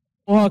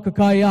Aloha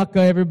kakayaka,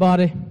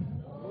 everybody.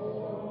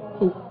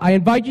 I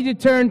invite you to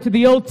turn to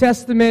the Old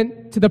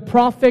Testament, to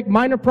the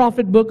minor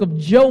prophet book of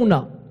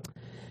Jonah.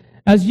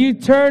 As you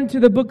turn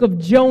to the book of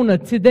Jonah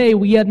today,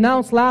 we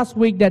announced last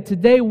week that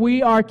today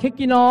we are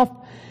kicking off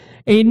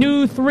a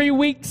new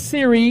 3-week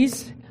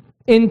series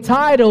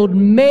entitled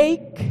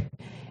Make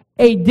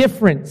a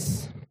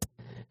Difference.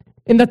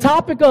 In the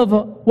topic of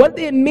what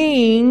it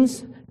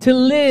means to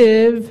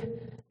live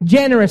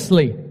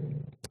generously.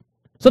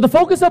 So the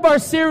focus of our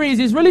series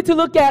is really to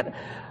look at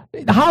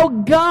how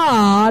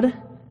God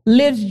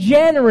lives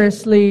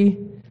generously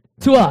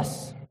to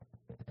us.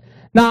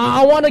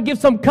 Now, I want to give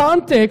some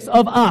context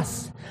of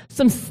us,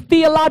 some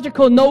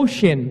theological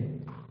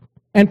notion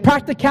and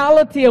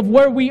practicality of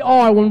where we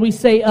are when we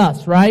say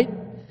us, right?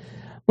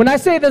 When I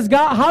say this,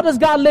 how does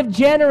God live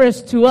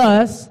generous to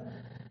us?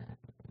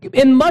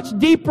 In much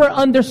deeper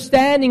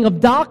understanding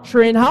of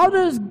doctrine, how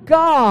does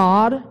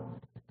God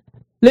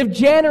live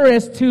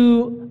generous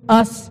to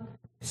us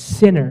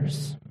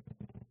sinners?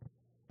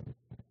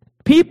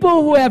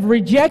 People who have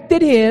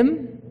rejected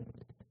Him,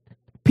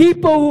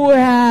 people who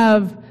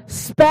have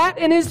spat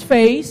in His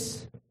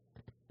face,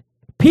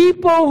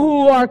 people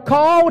who are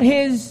called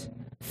His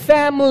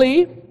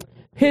family,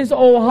 His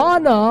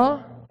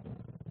ohana.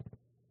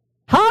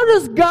 How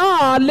does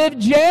God live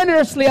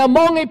generously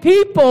among a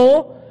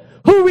people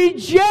who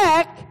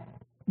reject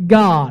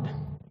God?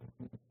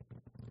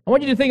 I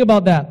want you to think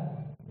about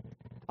that.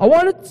 I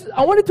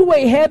want it to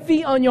weigh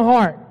heavy on your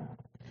heart.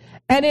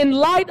 And in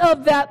light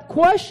of that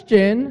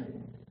question,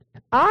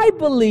 I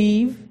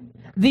believe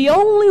the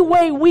only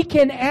way we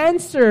can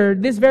answer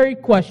this very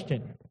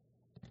question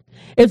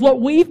is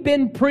what we've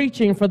been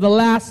preaching for the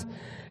last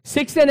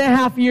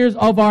 6.5 years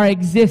of our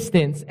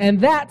existence,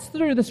 and that's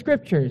through the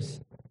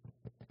Scriptures.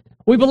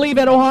 We believe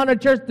at Ohana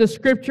Church the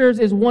Scriptures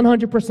is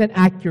 100%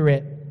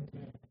 accurate.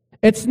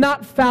 It's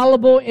not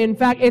fallible. In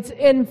fact, it's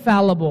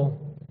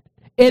infallible.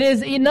 It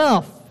is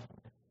enough.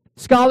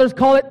 Scholars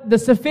call it the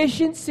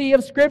sufficiency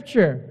of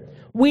Scripture.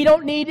 We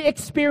don't need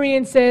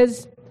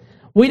experiences.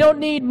 We don't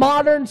need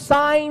modern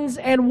signs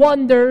and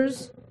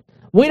wonders.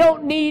 We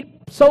don't need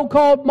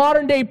so-called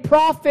modern-day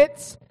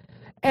prophets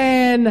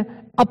and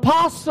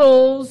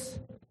apostles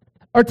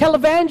or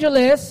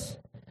televangelists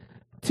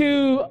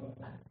to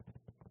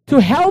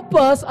help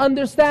us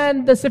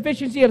understand the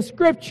sufficiency of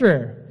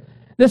Scripture.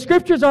 The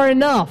Scriptures are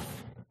enough.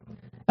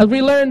 As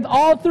we learned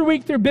all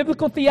week through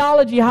biblical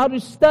theology, how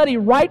to study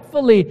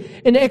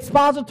rightfully in an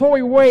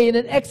expository way, in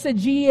an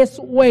exegesis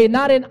way,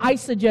 not an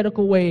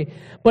eisegetical way,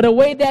 but a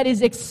way that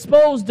is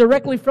exposed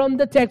directly from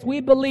the text. We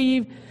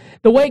believe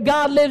the way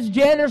God lives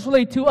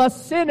generously to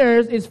us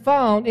sinners is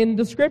found in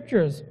the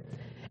Scriptures.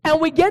 And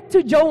we get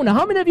to Jonah.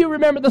 How many of you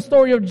remember the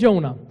story of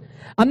Jonah?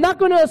 I'm not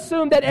going to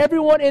assume that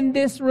everyone in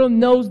this room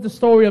knows the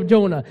story of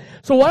Jonah.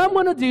 So what I'm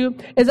going to do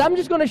is I'm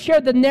just going to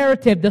share the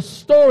narrative, the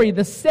story,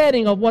 the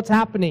setting of what's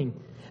happening.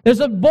 There's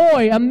a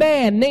boy, a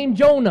man named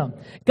Jonah.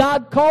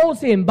 God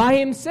calls him by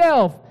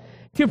himself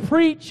to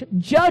preach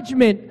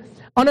judgment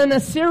on an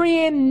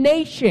Assyrian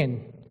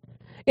nation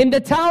in the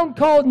town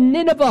called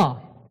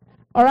Nineveh.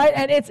 All right,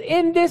 and it's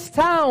in this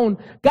town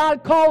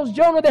God calls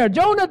Jonah there.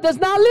 Jonah does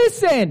not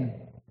listen.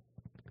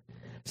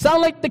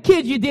 Sound like the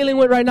kids you're dealing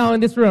with right now in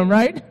this room,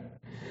 right?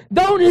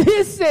 Don't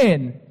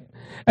listen.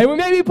 And we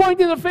may be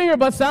pointing the finger,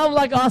 but sound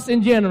like us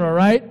in general,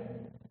 right?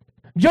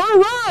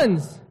 Jonah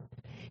runs.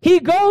 He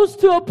goes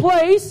to a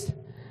place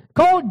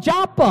called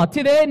Joppa,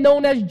 today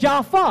known as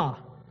Jaffa,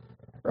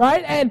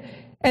 right?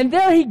 And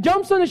there he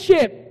jumps on a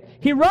ship.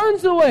 He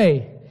runs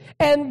away.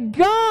 And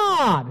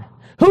God,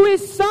 who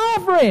is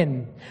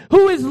sovereign,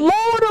 who is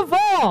Lord of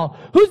all,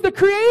 who's the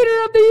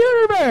creator of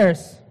the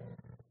universe,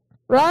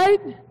 right,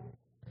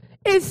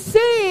 is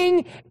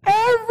seeing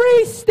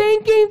every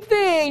stinking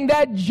thing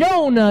that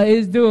Jonah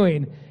is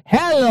doing.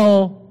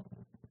 Hello.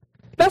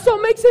 That's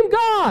what makes him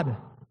God.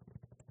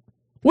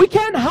 We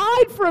can't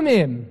hide from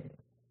Him.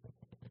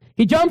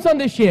 He jumps on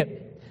the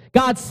ship.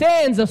 God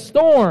sends a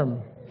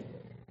storm.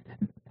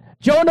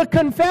 Jonah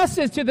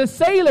confesses to the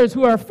sailors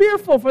who are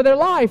fearful for their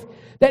life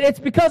that it's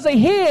because of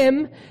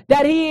him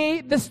that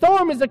the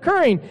storm is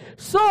occurring.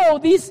 So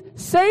these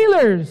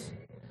sailors,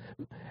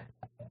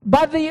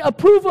 by the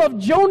approval of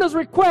Jonah's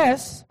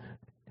request,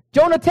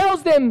 Jonah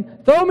tells them,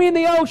 throw me in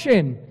the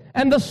ocean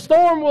and the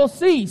storm will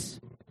cease.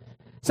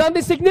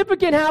 Something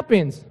significant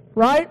happens,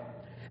 right?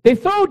 They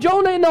throw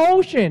Jonah in the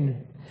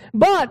ocean,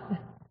 but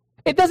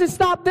it doesn't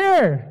stop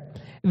there.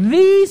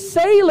 These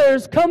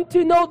sailors come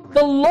to know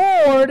the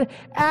Lord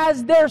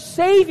as their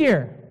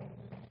Savior.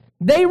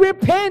 They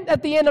repent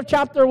at the end of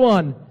chapter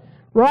 1,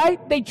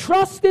 right? They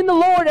trust in the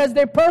Lord as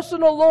their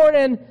personal Lord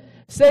and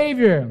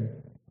Savior.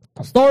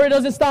 The story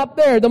doesn't stop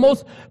there. The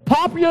most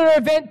popular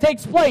event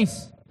takes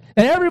place,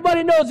 and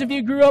everybody knows if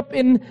you grew up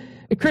in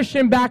a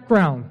Christian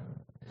background.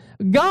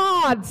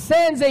 God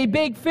sends a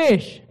big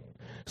fish,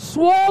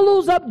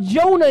 swallows up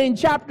Jonah in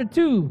chapter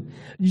 2.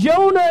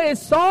 Jonah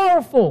is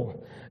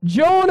sorrowful.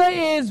 Jonah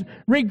is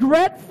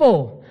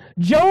regretful.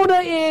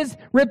 Jonah is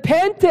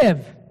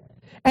repentive.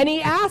 And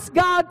he asks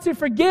God to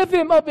forgive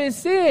him of his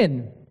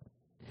sin.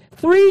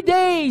 3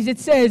 days, it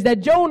says,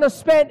 that Jonah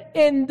spent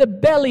in the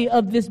belly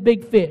of this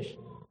big fish.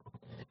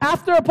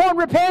 After, upon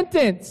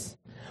repentance,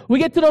 we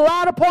get to the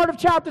latter part of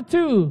chapter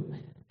 2.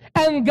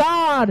 And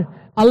God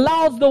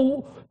allows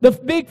the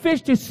big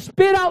fish to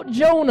spit out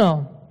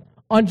Jonah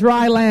on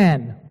dry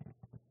land.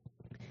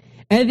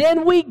 And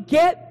then we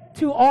get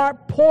to our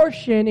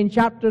portion in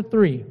chapter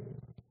 3.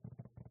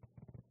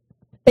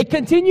 A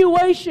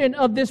continuation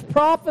of this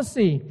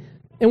prophecy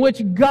in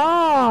which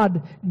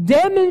God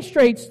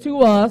demonstrates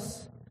to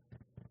us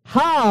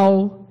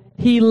how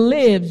He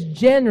lives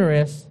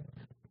generous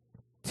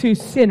to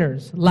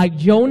sinners like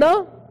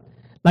Jonah,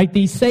 like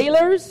these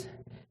sailors,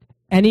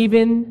 and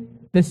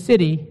even the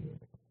city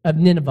of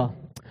Nineveh.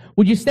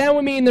 Would you stand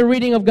with me in the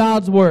reading of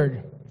God's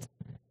Word?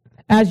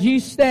 As you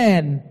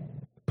stand,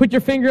 put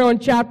your finger on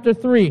chapter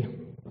 3.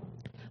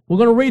 We're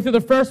going to read through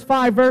the first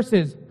 5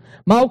 verses.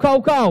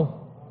 Maukau.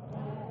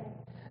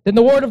 Then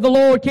the word of the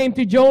Lord came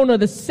to Jonah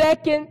the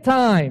second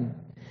time,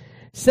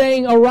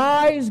 saying,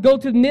 Arise, go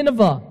to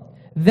Nineveh,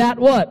 that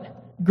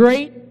what?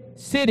 Great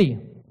city,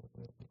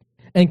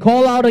 and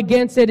call out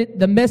against it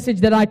the message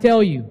that I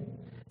tell you.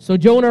 So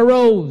Jonah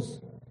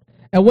arose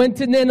and went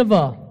to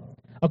Nineveh,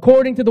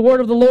 according to the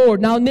word of the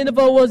Lord. Now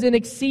Nineveh was an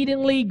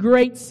exceedingly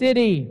great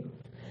city,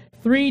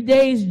 3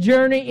 days'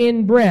 journey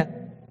in breadth.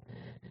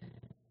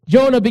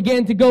 Jonah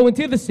began to go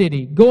into the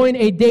city, going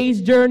a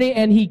day's journey,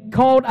 and he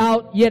called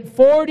out, Yet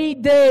 40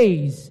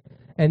 days,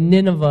 and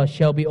Nineveh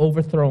shall be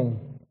overthrown.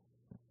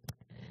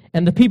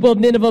 And the people of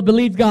Nineveh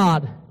believed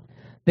God.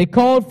 They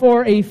called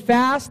for a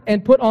fast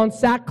and put on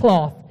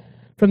sackcloth,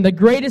 from the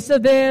greatest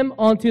of them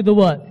unto the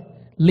what?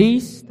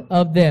 Least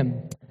of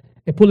them.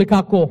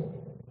 Epulikako.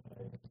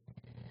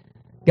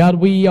 God,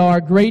 we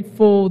are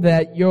grateful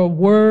that your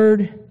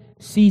word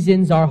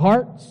seasons our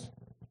hearts.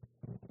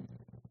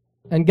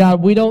 And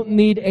God, we don't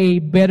need a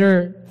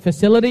better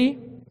facility.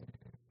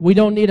 We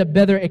don't need a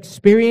better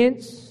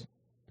experience.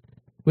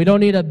 We don't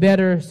need a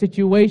better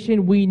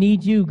situation. We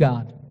need you,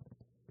 God.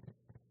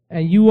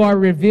 And you are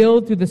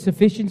revealed through the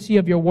sufficiency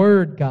of your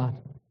word, God.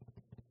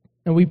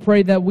 And we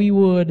pray that we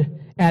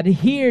would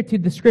adhere to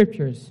the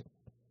Scriptures.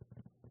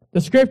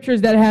 The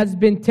Scriptures that has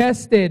been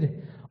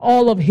tested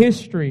all of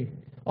history,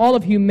 all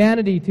of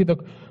humanity through the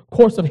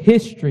course of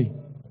history,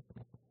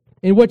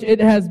 in which it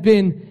has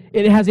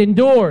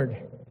endured.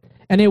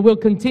 And it will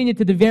continue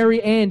to the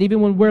very end,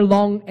 even when we're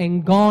long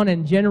and gone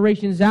and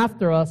generations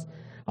after us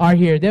are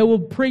here. They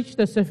will preach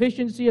the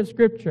sufficiency of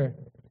Scripture.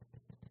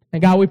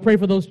 And God, we pray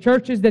for those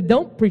churches that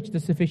don't preach the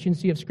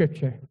sufficiency of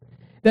Scripture,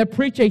 that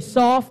preach a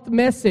soft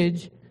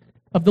message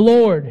of the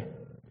Lord,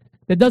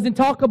 that doesn't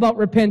talk about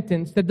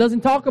repentance, that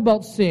doesn't talk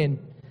about sin,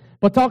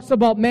 but talks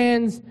about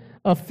man's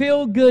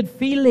feel-good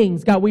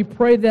feelings. God, we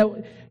pray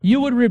that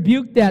you would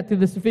rebuke that through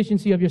the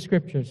sufficiency of your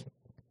Scriptures.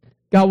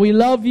 God, we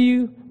love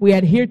you. We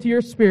adhere to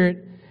your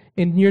Spirit.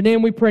 In your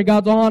name we pray.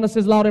 God's Ohana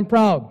says loud and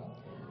proud.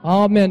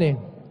 Amen.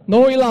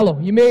 No'i lalo.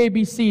 You may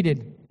be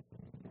seated.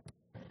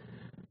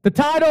 The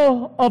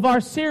title of our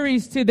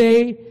series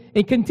today,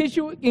 in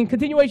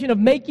continuation of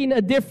making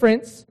a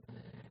difference,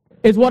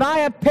 is what I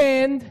have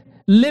penned,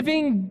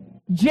 Living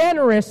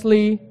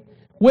Generously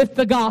with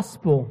the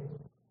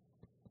Gospel.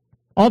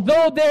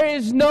 Although there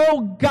is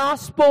no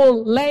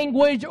gospel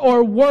language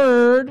or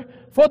word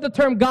for the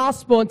term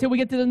gospel until we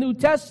get to the New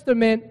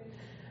Testament,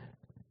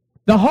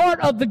 the heart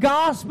of the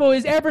gospel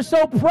is ever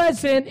so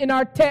present in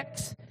our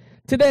text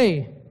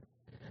today.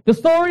 The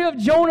story of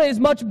Jonah is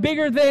much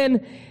bigger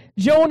than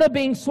Jonah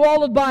being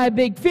swallowed by a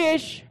big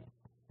fish.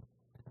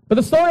 But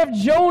the story of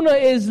Jonah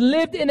is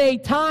lived in a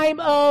time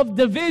of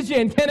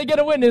division. Can I get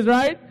a witness,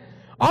 right?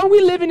 Are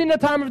we living in a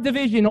time of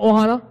division,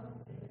 Ohana?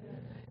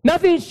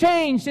 Nothing's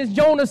changed since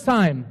Jonah's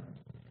time.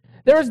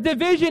 There is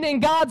division in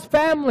God's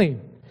family.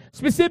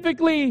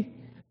 Specifically,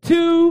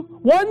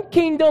 one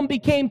kingdom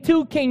became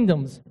 2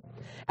 kingdoms.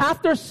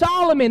 After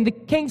Solomon, the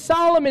King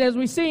Solomon, as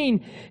we've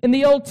seen in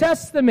the Old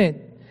Testament,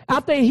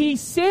 after he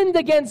sinned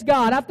against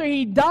God, after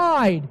he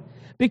died,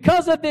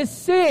 because of this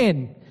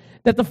sin,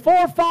 that the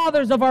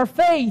forefathers of our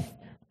faith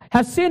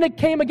have sinned and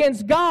came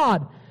against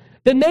God,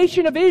 the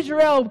nation of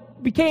Israel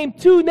became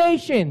 2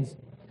 nations.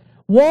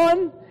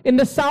 One in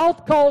the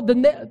south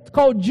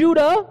called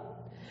Judah,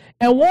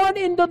 and one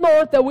in the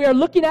north that we are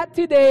looking at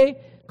today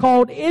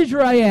called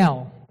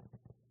Israel.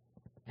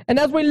 And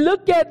as we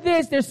look at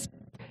this,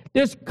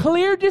 there's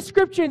clear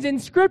descriptions in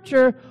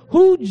Scripture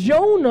who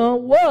Jonah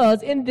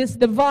was in this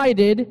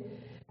divided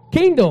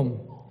kingdom.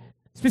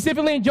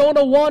 Specifically in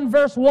Jonah 1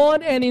 verse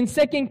 1 and in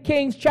 2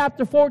 Kings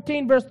chapter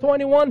 14 verse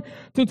 21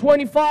 to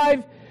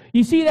 25,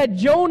 you see that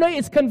Jonah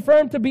is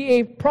confirmed to be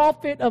a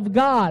prophet of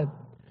God.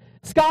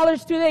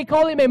 Scholars today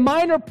call him a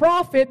minor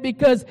prophet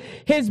because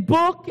his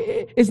book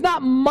is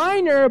not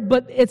minor,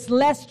 but it's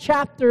less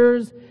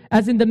chapters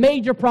as in the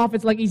major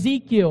prophets like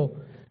Ezekiel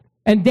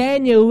and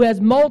Daniel, who has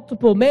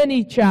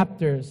many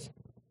chapters.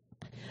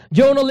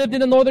 Jonah lived in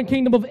the northern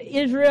kingdom of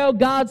Israel.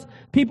 God's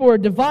people were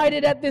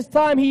divided at this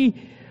time.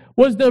 He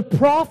was the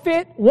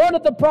prophet, one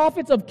of the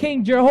prophets of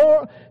King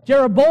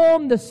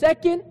Jeroboam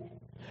II,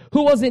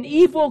 who was an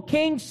evil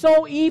king,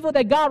 so evil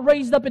that God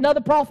raised up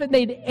another prophet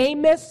named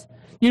Amos.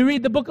 You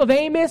read the book of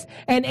Amos,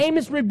 and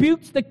Amos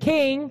rebukes the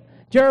king,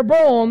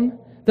 Jeroboam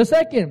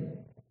II.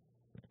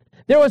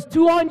 There was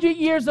 200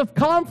 years of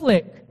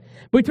conflict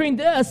between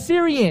the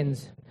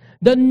Assyrians,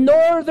 the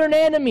northern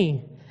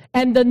enemy,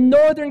 and the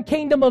northern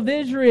kingdom of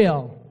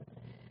Israel.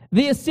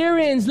 The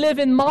Assyrians live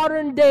in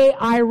modern-day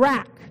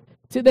Iraq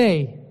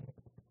today.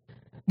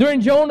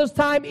 During Jonah's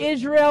time,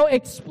 Israel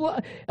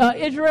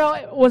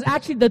was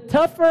actually the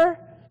tougher,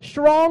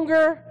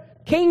 stronger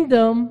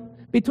kingdom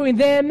between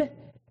them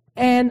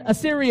and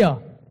Assyria.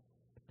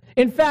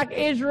 In fact,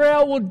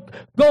 Israel would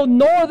go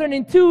northern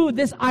into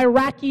this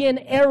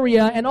Iraqian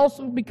area and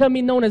also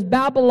becoming known as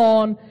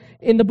Babylon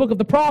in the book of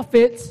the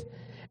prophets.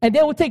 And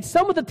they would take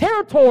some of the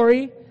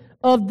territory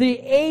of the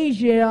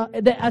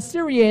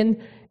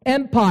Assyrian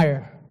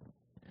Empire.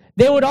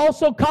 They would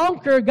also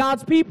conquer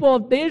God's people,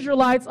 of the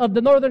Israelites of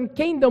the northern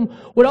kingdom,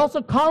 would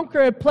also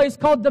conquer a place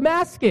called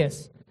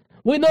Damascus.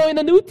 We know in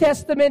the New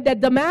Testament that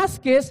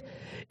Damascus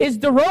is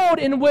the road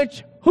in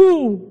which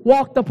who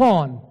walked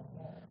upon?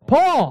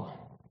 Paul.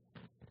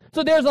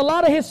 So there's a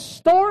lot of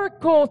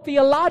historical,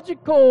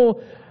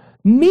 theological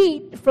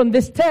meat from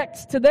this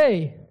text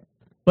today.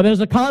 But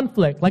there's a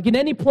conflict, like in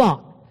any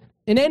plot,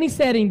 in any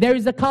setting, there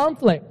is a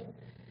conflict.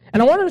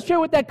 And I want to share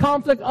with that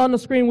conflict on the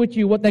screen with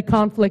you what that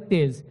conflict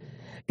is.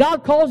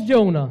 God calls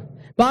Jonah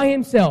by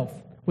himself,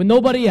 with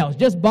nobody else,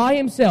 just by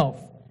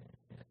himself,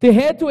 to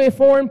head to a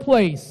foreign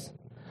place,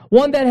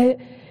 one that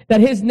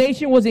his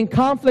nation was in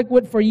conflict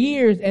with for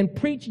years, and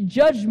preach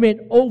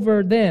judgment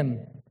over them.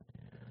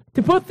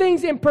 To put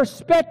things in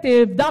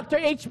perspective, Dr.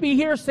 H.B.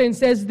 Hirson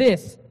says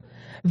this: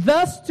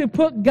 thus, to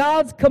put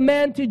God's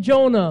command to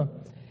Jonah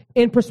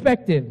in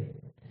perspective,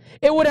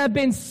 it would have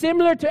been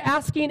similar to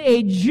asking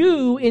a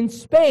Jew in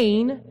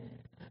Spain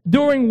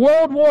during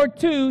World War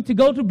II to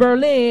go to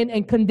Berlin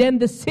and condemn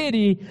the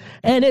city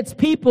and its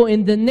people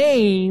in the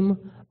name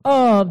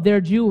of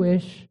their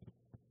Jewish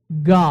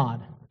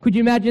God. Could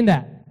you imagine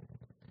that?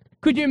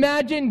 Could you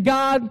imagine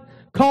God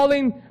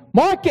calling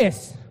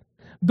Marcus,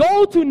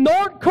 go to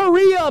North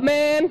Korea,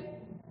 man,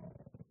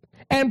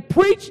 and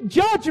preach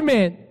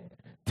judgment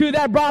to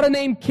that brother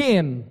named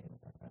Kim?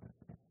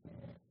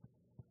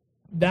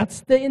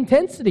 That's the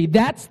intensity.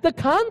 That's the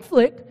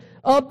conflict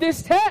of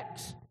this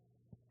text.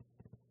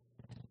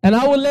 And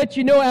I will let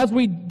you know, as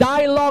we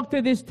dialogue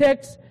through this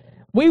text,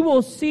 we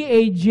will see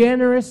a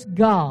generous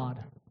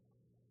God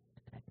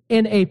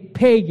in a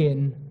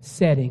pagan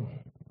setting.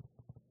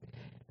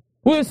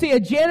 We will see a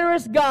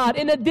generous God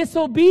in a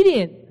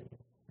disobedient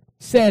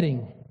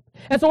setting.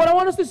 And so what I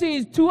want us to see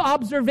is two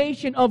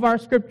observations of our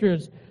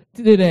scriptures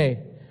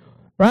today.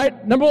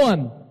 Right? Number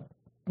one,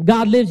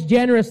 God lives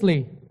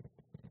generously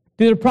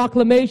through the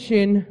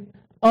proclamation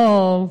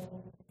of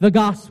the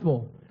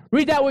gospel.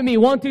 Read that with me.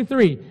 1, 2,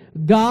 3.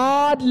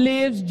 God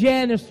lives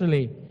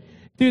generously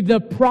through the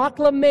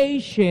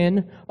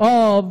proclamation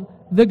of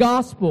the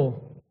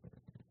gospel.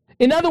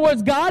 In other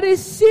words, God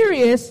is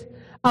serious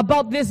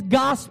about this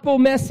gospel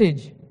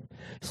message.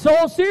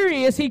 So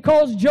serious, he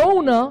calls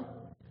Jonah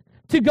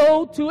to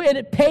go to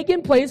a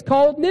pagan place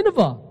called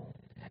Nineveh.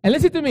 And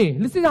listen to me.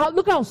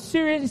 Look how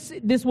serious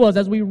this was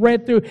as we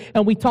read through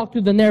and we talked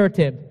through the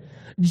narrative.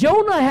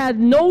 Jonah had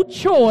no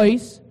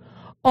choice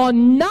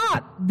on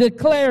not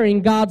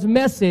declaring God's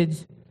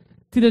message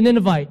to the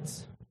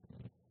Ninevites.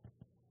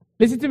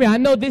 Listen to me. I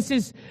know this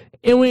is,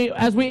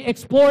 as we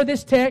explore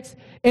this text,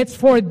 it's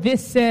for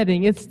this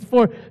setting. It's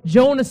for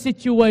Jonah's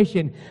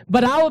situation.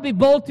 But I will be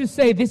bold to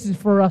say this is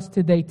for us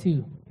today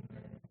too.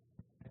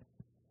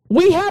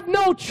 We have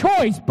no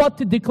choice but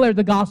to declare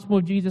the gospel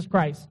of Jesus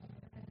Christ.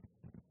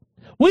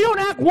 We don't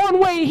act one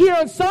way here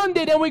on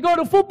Sunday, then we go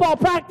to football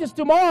practice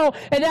tomorrow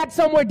and act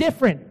somewhere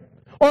different.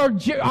 Or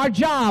our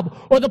job,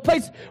 or the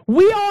place.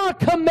 We are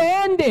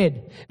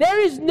commanded.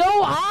 There is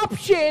no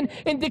option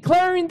in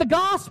declaring the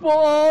gospel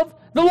of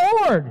the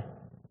Lord.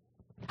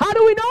 How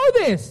do we know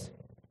this?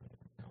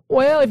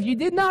 Well, if you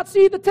did not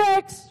see the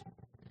text,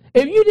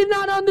 if you did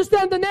not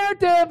understand the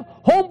narrative,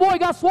 homeboy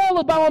got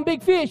swallowed by one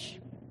big fish.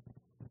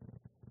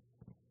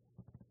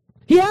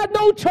 He had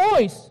no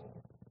choice.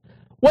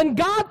 When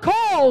God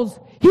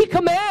calls, he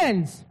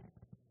commands.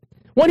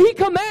 When he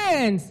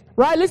commands,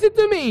 right, listen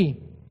to me,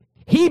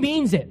 he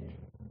means it.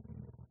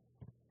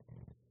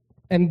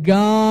 And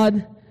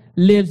God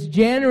lives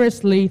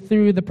generously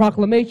through the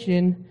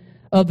proclamation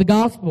of the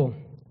gospel.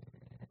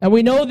 And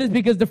we know this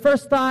because the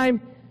first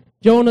time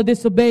Jonah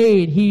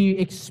disobeyed, he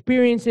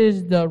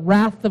experiences the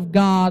wrath of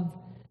God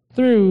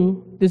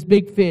through this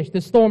big fish,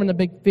 the storm and the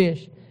big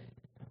fish.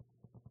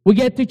 We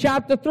get to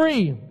chapter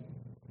 3.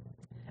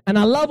 And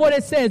I love what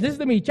it says. Listen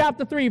to me.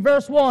 Chapter 3,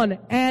 verse 1.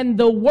 And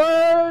the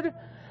word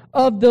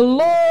of the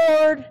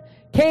Lord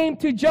came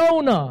to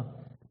Jonah.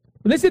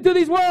 Listen to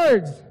these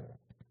words.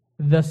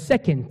 The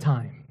second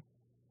time.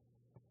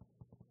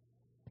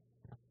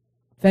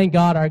 Thank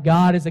God our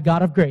God is a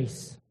God of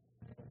grace.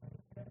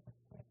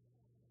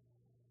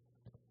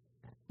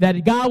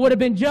 That God would have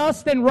been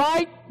just and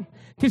right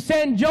to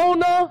send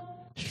Jonah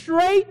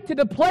straight to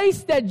the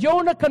place that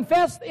Jonah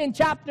confessed in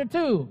chapter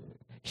 2.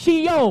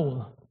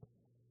 Sheol.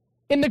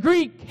 In the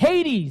Greek,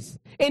 Hades.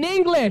 In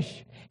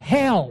English,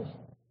 hell.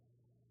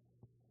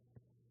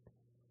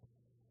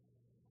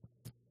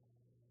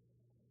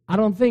 I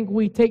don't think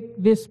we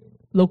take this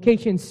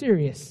location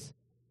serious.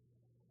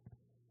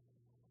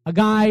 A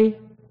guy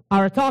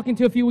I was talking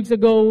to a few weeks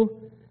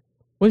ago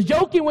was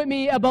joking with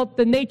me about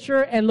the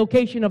nature and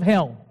location of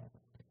hell.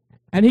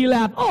 And he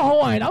laughed, "Oh,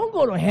 Hawaiian, I don't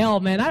go to hell,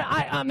 man.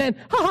 Man,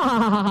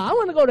 I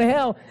want to go to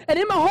hell." And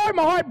in my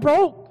heart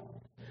broke.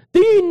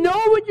 Do you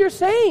know what you're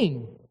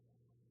saying?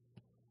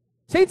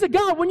 Saints of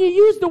God, when you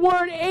use the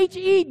word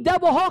H-E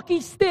double hockey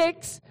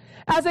sticks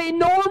as a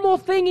normal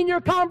thing in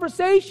your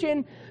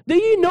conversation, do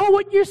you know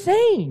what you're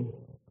saying?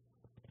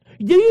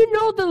 Do you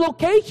know the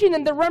location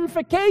and the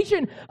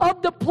ramification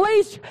of the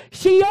place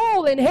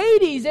Sheol and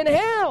Hades and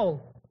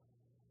hell?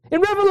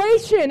 In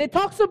Revelation, it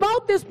talks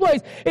about this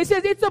place. It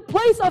says it's a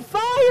place of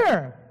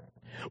fire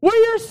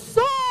where your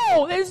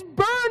soul is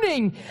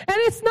burning and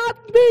it's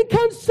not being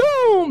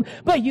consumed,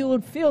 but you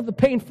would feel the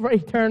pain for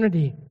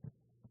eternity.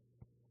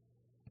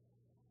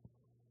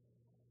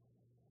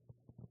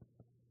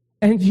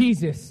 And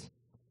Jesus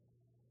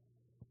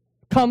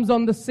comes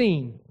on the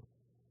scene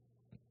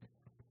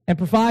and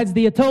provides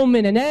the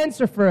atonement and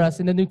answer for us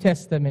in the New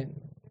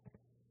Testament.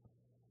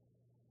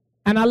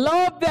 And I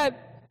love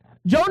that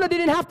Jonah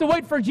didn't have to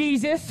wait for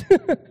Jesus,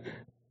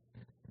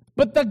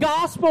 but the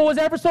gospel was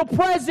ever so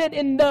present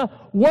in the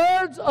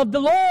words of the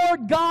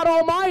Lord God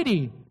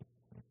Almighty.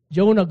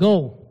 Jonah,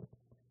 go.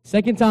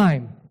 Second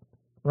time,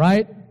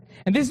 right?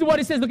 And this is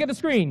what it says. Look at the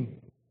screen.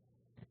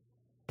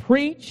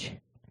 Preach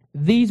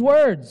these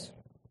words.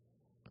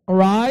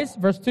 Arise,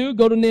 verse 2,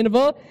 go to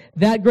Nineveh,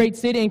 that great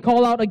city, and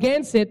call out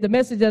against it the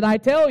message that I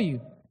tell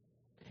you.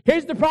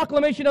 Here's the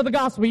proclamation of the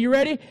gospel. You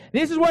ready?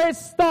 This is where it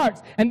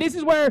starts. And this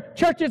is where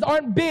churches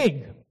aren't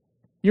big.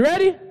 You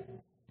ready?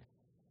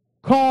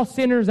 Call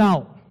sinners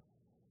out.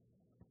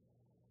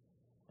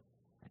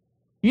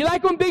 You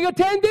like them big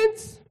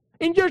attendance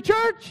in your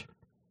church?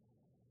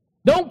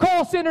 Don't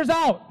call sinners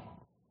out.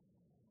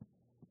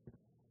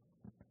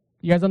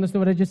 You guys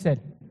understand what I just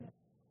said?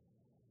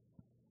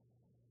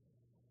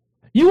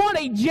 You want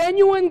a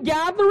genuine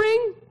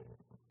gathering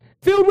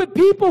filled with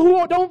people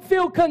who don't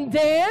feel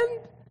condemned,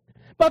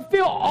 but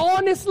feel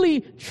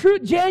honestly,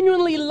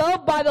 genuinely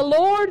loved by the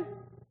Lord?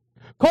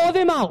 Call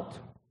them out.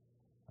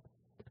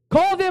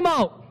 Call them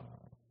out.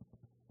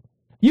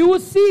 You will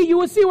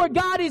see where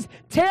God is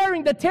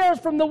tearing the tares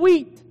from the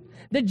wheat,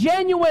 the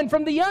genuine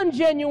from the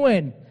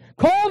ungenuine.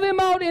 Call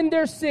them out in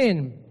their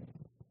sin.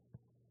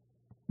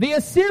 The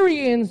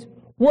Assyrians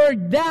were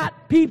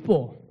that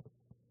people.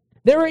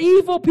 They were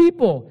evil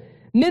people.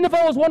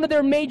 Nineveh was one of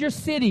their major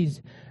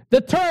cities.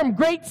 The term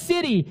great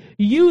city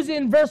used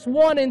in verse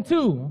 1 and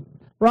 2,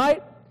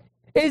 right,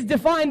 is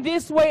defined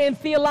this way in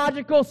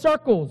theological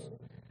circles.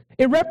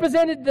 It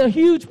represented the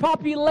huge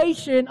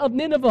population of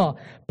Nineveh,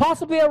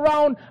 possibly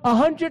around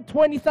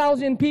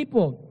 120,000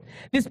 people.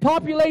 This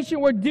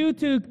population were due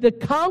to the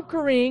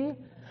conquering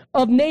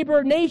of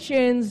neighbor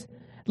nations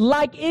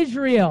like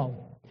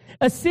Israel.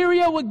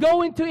 Assyria would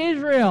go into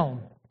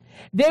Israel.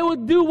 They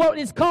would do what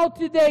is called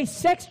today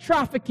sex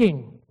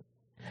trafficking.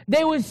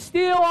 They would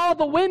steal all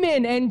the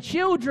women and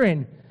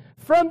children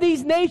from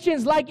these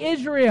nations like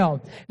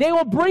Israel. They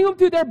will bring them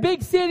to their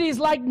big cities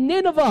like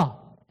Nineveh.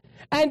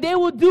 And they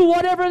will do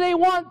whatever they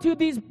want to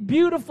these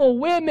beautiful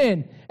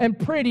women and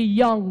pretty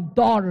young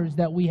daughters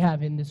that we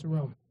have in this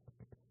room.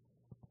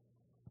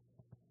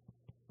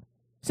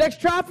 Sex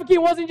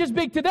trafficking wasn't just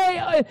big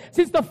today.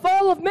 Since the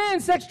fall of man,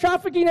 sex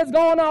trafficking has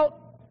gone out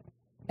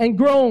and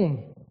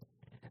grown.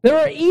 They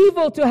were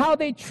evil to how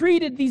they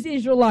treated these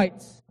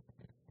Israelites.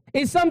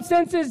 In some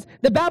senses,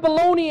 the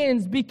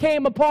Babylonians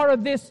became a part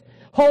of this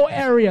whole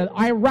area,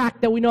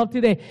 Iraq, that we know of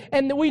today.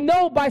 And we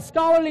know by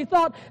scholarly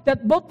thought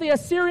that both the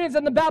Assyrians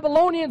and the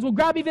Babylonians would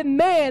grab even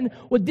men,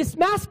 would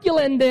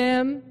dismasculine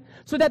them,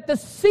 so that the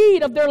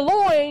seed of their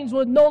loins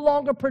would no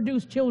longer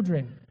produce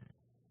children.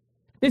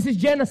 This is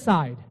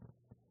genocide.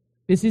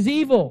 This is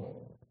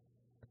evil.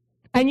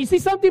 And you see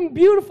something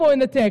beautiful in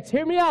the text.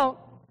 Hear me out.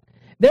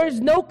 There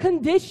is no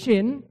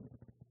condition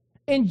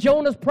in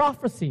Jonah's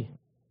prophecy.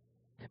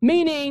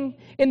 Meaning,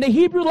 in the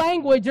Hebrew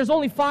language, there's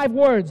only 5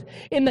 words.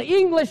 In the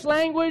English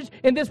language,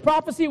 in this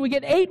prophecy, we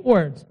get 8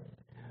 words.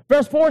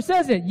 Verse 4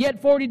 says it, yet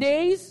 40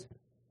 days,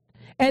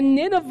 and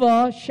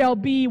Nineveh shall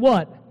be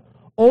what?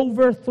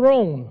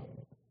 Overthrown.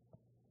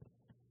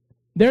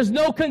 There's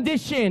no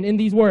condition in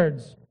these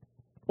words.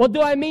 What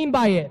do I mean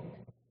by it?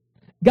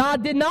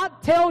 God did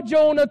not tell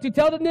Jonah to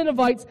tell the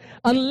Ninevites,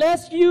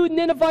 unless you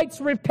Ninevites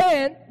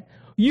repent,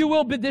 you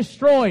will be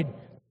destroyed.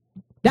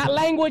 That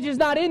language is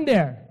not in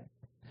there.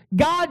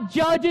 God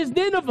judges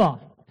Nineveh.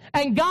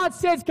 And God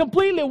says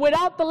completely,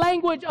 without the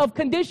language of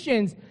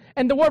conditions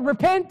and the word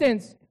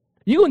repentance,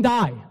 you're going to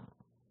die.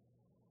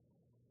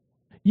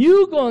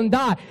 You're going to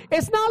die.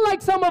 It's not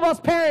like some of us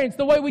parents,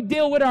 the way we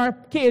deal with our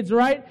kids,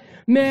 right?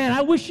 Man,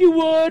 I wish you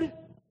would.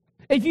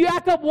 If you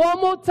act up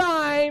one more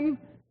time,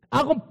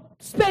 I'm going to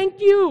spank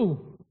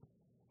you.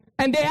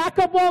 and they act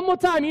up one more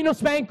time,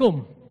 spank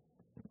them.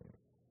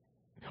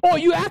 Or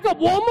you act up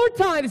one more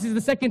time. This is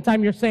the second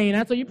time you're saying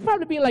that, so you're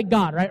probably being like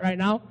God right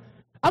now.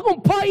 I'm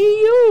going to party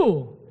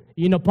you.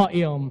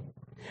 Party him.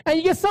 And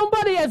you get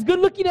somebody as good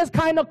looking as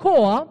kind of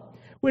cool,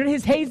 with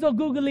his hazel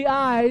googly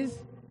eyes.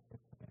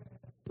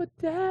 But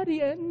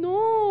Daddy,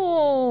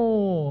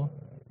 no.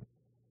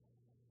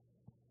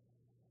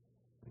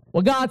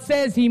 What God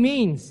says, He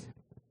means.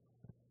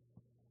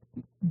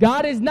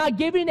 God is not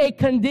giving a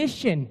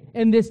condition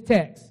in this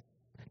text.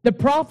 The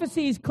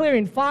prophecy is clear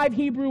in 5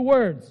 Hebrew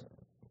words.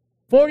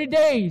 40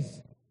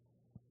 days,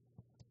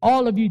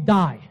 all of you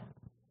die.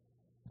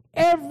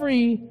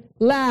 Every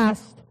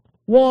last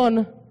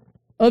one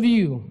of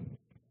you.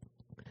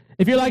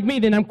 If you're like me,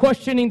 then I'm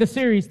questioning the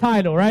series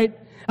title, right?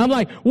 I'm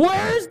like,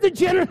 where's the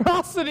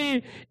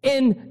generosity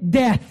in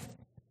death?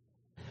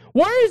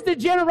 Where is the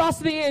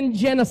generosity in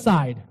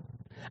genocide?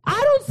 I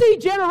don't see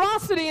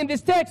generosity in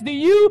this text. Do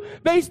you,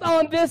 based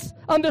on this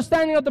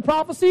understanding of the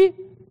prophecy?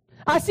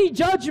 I see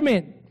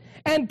judgment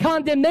and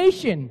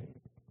condemnation.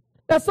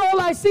 That's all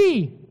I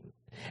see.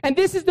 And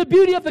this is the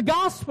beauty of the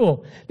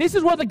gospel. This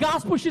is where the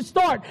gospel should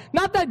start.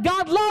 Not that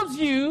God loves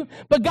you,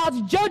 but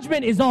God's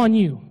judgment is on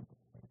you.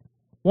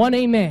 One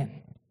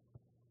amen.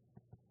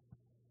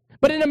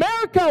 But in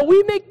America,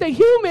 we make the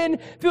human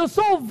feel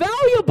so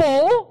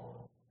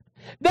valuable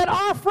that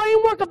our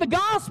framework of the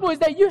gospel is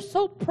that you're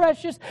so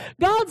precious.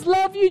 God's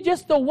love you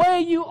just the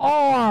way you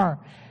are.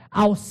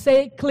 I'll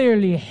say it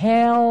clearly,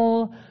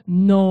 hell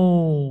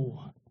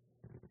no.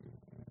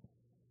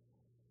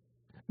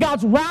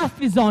 God's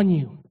wrath is on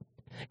you.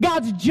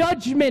 God's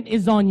judgment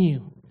is on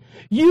you.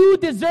 You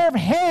deserve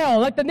hell.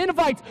 Like the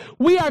Ninevites,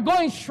 we are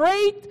going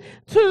straight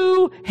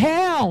to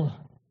hell.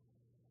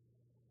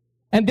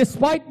 And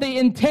despite the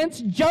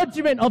intense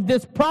judgment of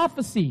this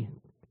prophecy,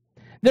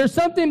 there's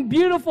something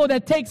beautiful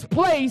that takes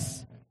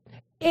place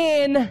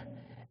in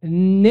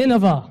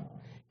Nineveh.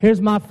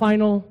 Here's my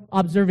final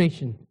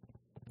observation.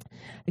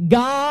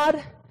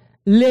 God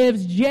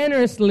lives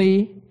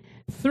generously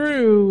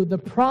through the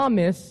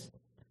promise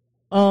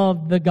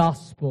of the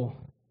gospel.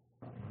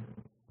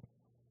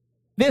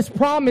 This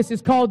promise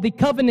is called the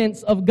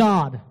covenants of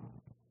God.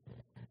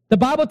 The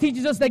Bible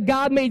teaches us that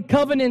God made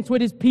covenants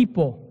with His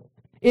people,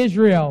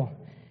 Israel.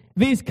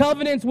 These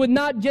covenants would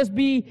not just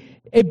be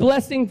a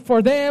blessing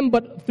for them,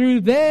 but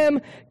through them,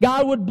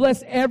 God would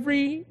bless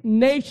every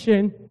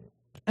nation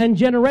and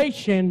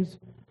generations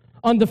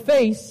on the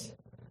face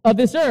of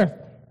this earth.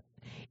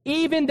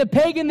 Even the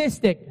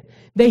paganistic,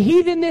 the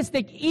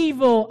heathenistic,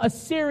 evil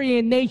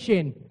Assyrian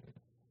nation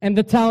and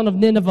the town of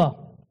Nineveh.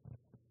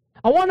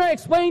 I want to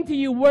explain to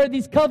you where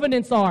these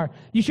covenants are.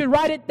 You should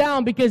write it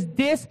down because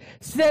this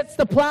sets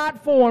the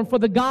platform for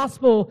the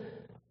gospel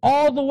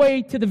all the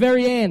way to the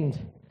very end.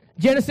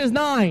 Genesis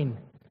 9,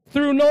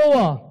 through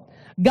Noah,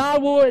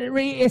 God will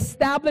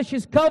reestablish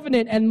His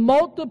covenant and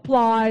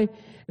multiply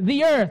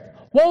the earth.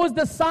 What was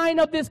the sign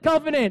of this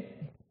covenant?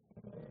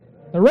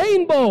 The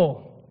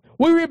rainbow.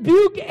 We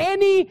rebuke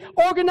any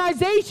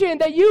organization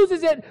that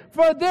uses it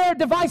for their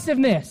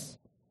divisiveness.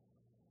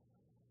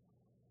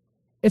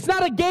 It's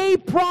not a gay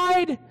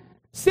pride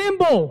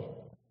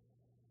symbol.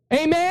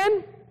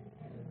 Amen?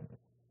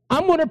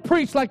 I'm going to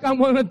preach like I'm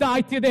going to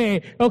die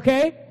today,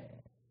 okay?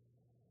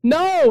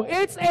 No,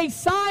 it's a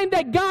sign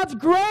that God's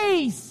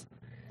grace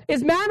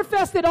is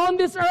manifested on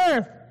this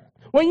earth.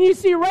 When you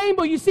see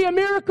rainbow, you see a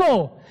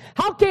miracle.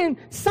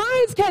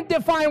 Science can't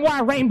define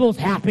why rainbows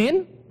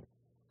happen.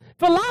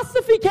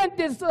 Philosophy can't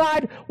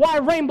decide why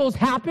rainbows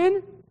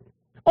happen.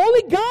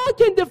 Only God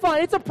can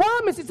define. It's a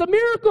promise. It's a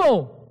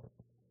miracle.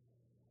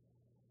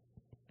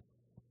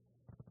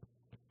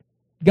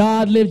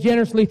 God lives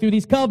generously through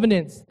these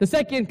covenants. The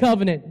second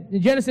covenant,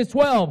 in Genesis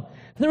 12,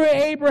 through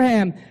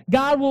Abraham,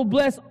 God will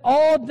bless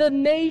all the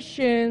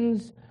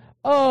nations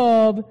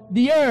of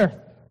the earth.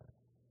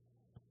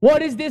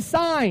 What is this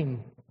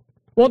sign?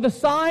 Well, the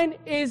sign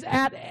is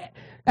at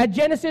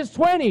Genesis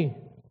 20,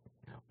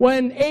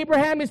 when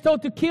Abraham is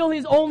told to kill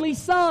his only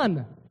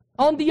son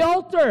on the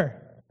altar.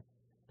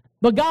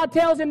 But God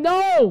tells him,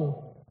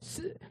 no,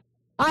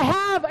 I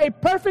have a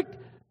perfect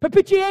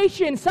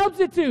propitiation,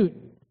 substitute.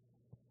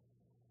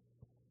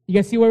 You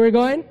guys see where we're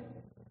going?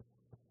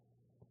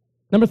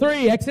 Number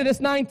 3, Exodus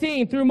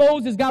 19. Through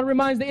Moses, God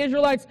reminds the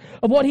Israelites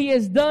of what He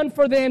has done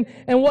for them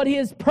and what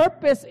His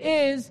purpose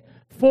is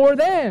for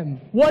them.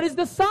 What is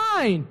the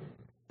sign?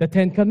 The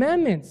 10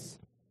 Commandments,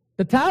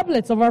 the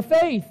tablets of our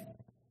faith.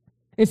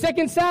 In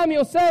 2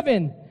 Samuel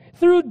 7,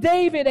 through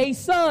David, a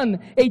son,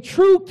 a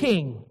true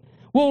king,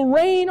 will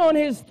reign on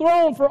his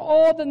throne for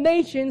all the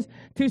nations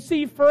to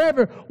see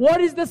forever.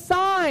 What is the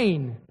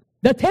sign?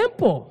 The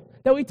temple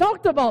that we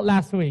talked about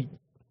last week.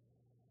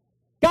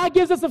 God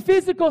gives us a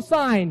physical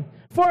sign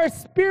for a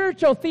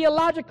spiritual,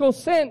 theological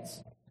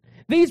sense.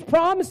 These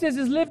promises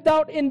is lived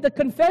out in the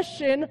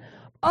confession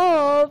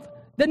of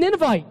the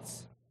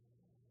Ninevites.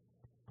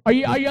 Are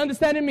you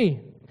understanding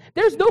me?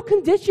 There's no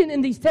condition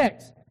in these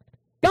texts.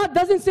 God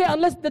doesn't say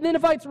unless the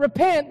Ninevites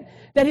repent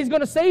that He's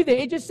going to save them.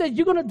 It just says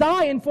you're going to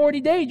die in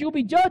 40 days. You'll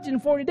be judged in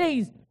 40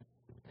 days.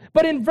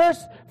 But in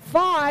verse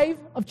 5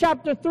 of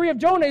chapter 3 of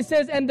Jonah, it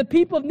says, and the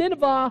people of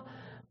Nineveh,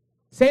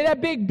 say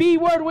that big B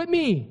word with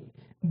me,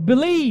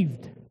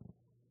 believed.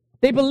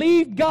 They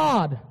believed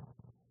God.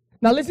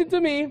 Now listen to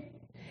me.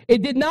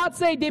 It did not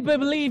say they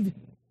believed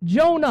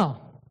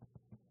Jonah.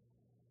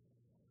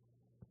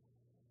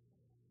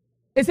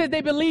 It said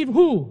they believed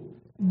who?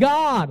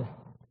 God.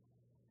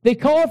 They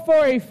called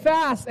for a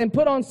fast and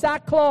put on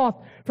sackcloth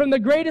from the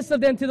greatest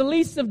of them to the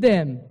least of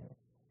them.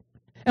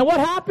 And what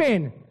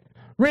happened?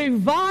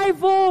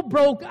 Revival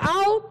broke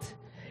out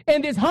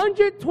in this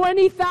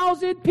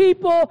 120,000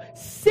 people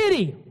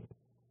city.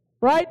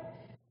 Right?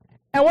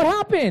 And what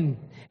happened?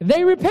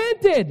 They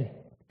repented.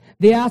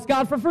 They asked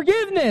God for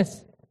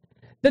forgiveness.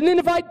 The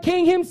Ninevite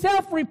king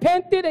himself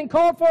repented and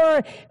called for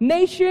a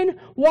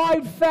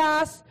nationwide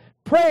fast,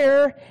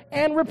 prayer,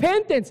 and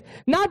repentance.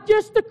 Not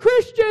just the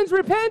Christians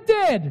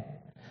repented,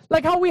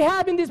 like how we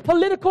have in this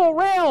political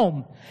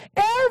realm.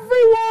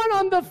 Everyone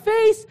on the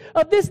face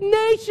of this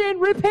nation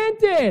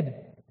repented.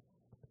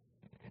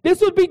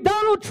 This would be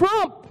Donald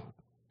Trump.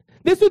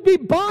 This would be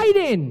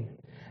Biden.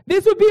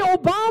 This would be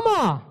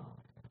Obama.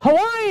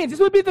 Hawaiians. This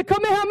would be the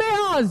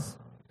Kamehamehas.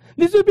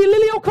 This would be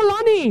Lilio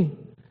Kalani.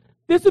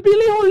 This would be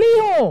Liho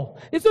Liho.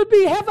 This would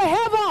be Heva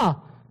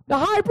Heva, the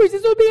high priest.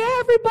 This would be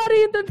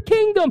everybody in the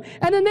kingdom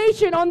and the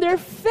nation on their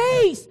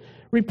face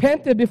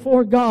repented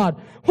before God.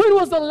 When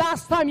was the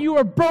last time you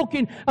were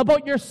broken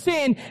about your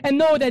sin and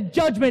know that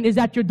judgment is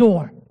at your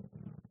door?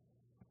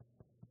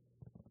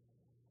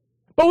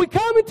 But we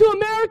come into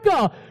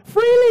America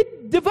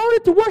freely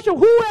devoted to worship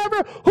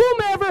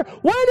whomever,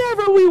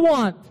 whenever we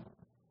want.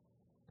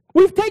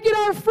 We've taken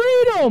our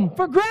freedom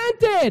for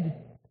granted.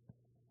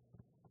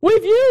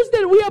 We've used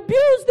it. We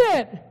abused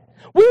it.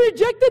 We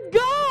rejected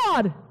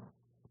God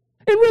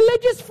in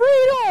religious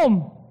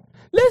freedom.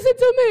 Listen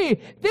to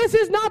me. This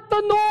is not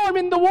the norm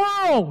in the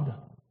world.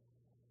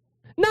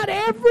 Not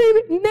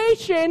every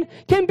nation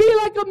can be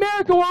like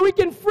America where we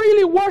can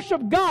freely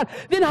worship God.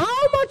 Then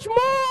how much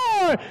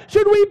more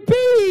should we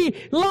be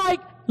like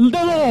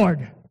the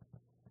Lord?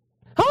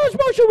 How much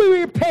more should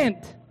we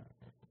repent?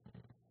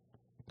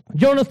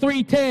 Jonah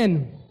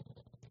 3:10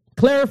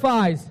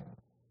 clarifies,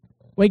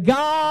 when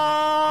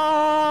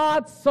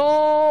God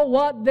saw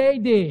what they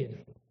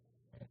did.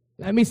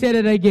 Let me say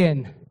that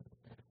again.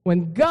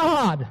 When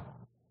God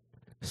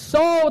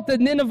saw what the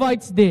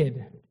Ninevites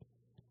did,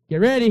 get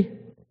ready,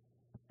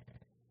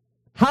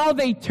 how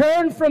they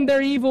turned from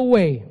their evil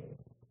way,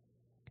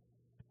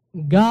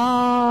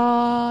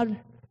 God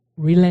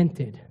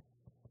relented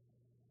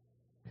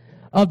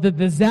of the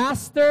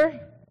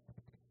disaster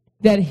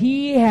that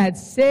He had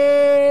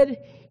said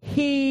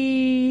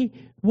He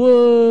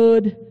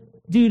would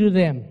do to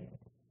them.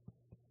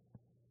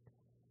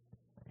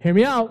 Hear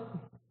me out.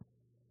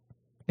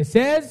 It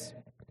says,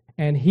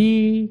 and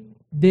He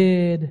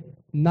did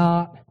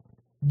not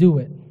do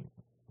it.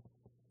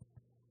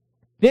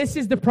 This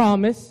is the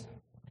promise,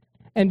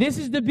 and this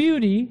is the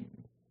beauty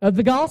of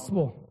the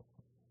gospel.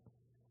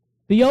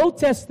 The Old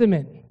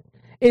Testament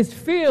is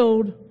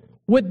filled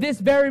with this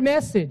very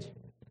message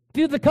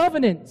through the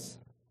covenants,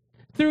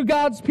 through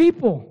God's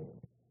people.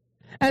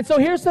 And so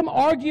here's some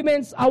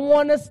arguments I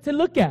want us to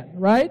look at,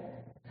 right?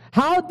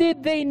 How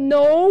did they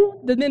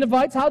know, the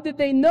Ninevites, how did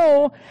they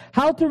know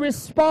how to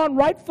respond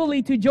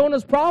rightfully to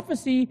Jonah's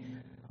prophecy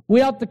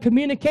without the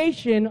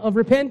communication of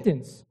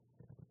repentance?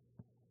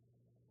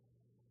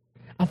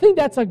 I think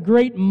that's a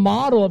great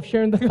model of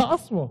sharing the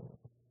gospel.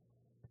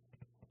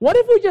 What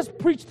if we just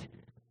preached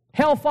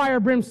hellfire,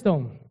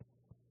 brimstone,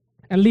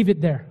 and leave it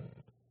there?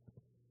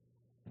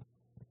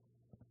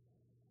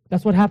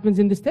 That's what happens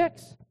in this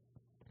text.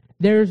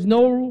 There's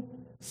no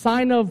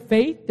sign of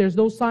faith. There's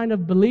no sign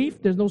of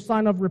belief. There's no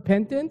sign of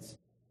repentance.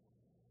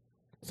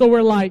 So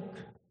we're like,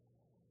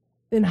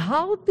 then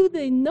how do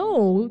they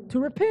know to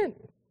repent?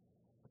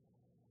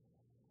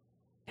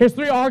 Here's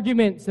 3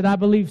 arguments that I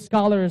believe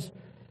scholars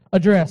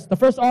address. The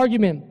first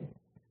argument,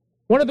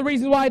 one of the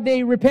reasons why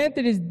they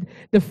repented is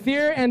the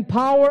fear and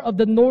power of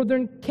the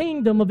northern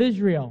kingdom of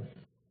Israel.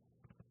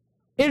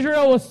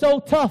 Israel was so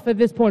tough at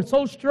this point,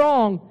 so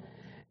strong,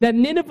 that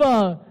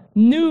Nineveh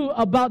knew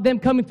about them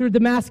coming through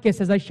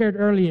Damascus, as I shared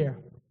earlier.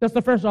 That's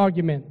the first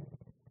argument.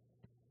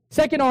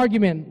 Second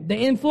argument, the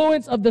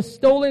influence of the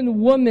stolen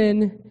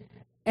woman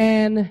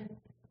and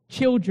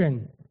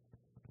children.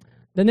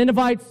 The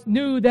Ninevites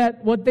knew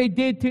that what they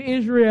did to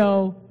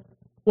Israel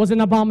was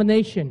an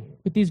abomination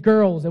with these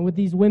girls and with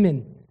these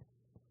women.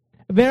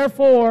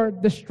 Therefore,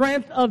 the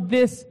strength of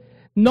this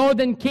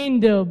northern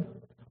kingdom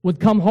would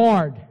come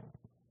hard.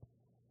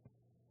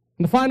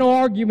 And the final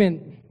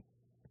argument,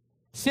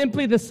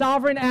 simply the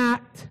sovereign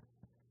act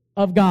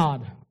of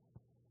God.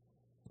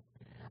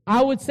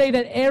 I would say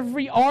that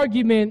every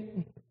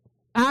argument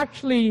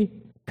actually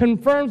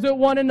confirms with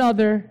one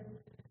another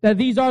that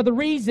these are the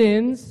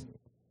reasons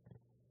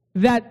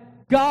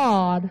that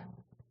God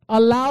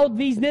allowed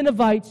these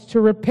Ninevites to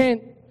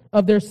repent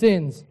of their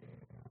sins.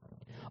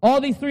 All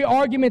these 3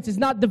 arguments is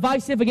not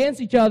divisive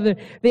against each other.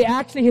 They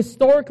actually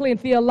historically and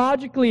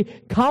theologically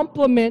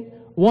complement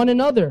one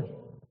another.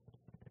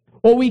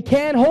 What we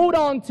can hold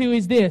on to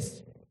is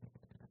this: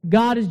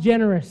 God is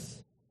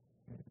generous.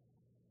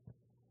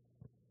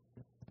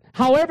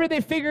 However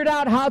they figured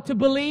out how to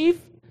believe,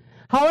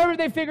 however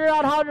they figured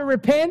out how to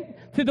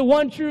repent to the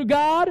one true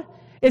God,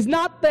 is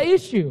not the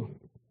issue.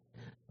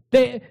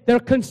 Their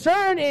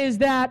concern is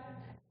that,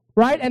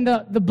 right, and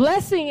the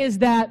blessing is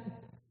that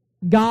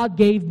God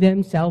gave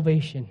them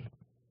salvation.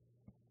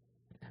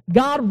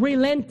 God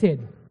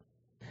relented.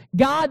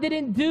 God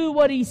didn't do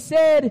what He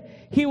said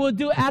He would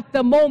do at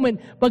the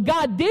moment, but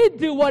God did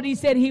do what He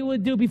said He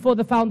would do before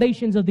the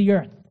foundations of the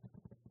earth.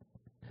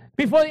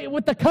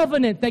 With the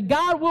covenant, that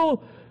God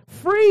will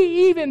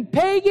free even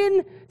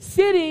pagan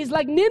cities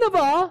like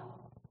Nineveh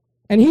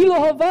and Hilo,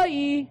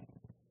 Hawaii,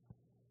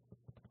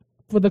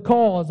 for the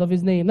cause of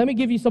His name. Let me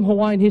give you some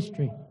Hawaiian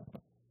history.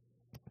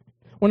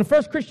 When the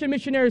first Christian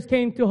missionaries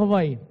came to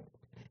Hawaii,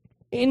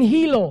 in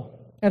Hilo,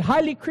 at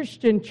Highly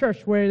Christian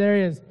Church where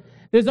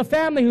there's a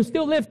family who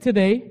still live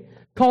today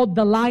called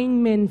the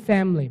Lineman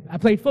family. I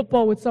played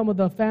football with some of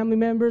the family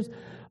members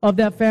of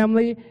that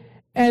family.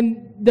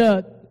 And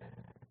the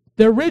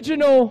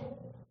original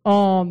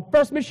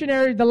first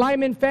missionary, the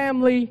Lineman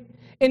family,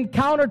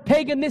 encountered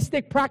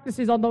paganistic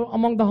practices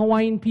among the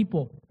Hawaiian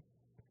people.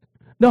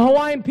 The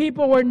Hawaiian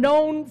people were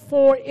known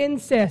for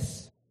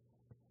incest.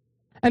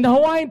 And the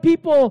Hawaiian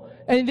people,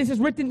 and this is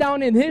written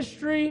down in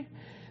history,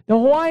 the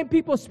Hawaiian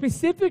people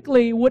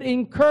specifically would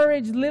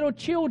encourage little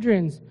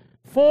children,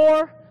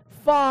 4,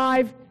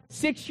 5,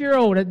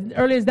 6-year-old, as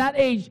early as that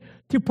age,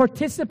 to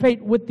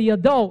participate with the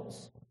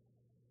adults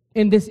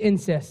in this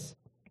incest.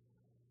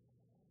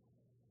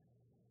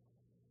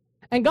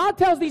 And God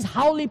tells these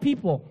haole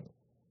people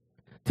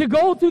to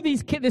go through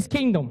this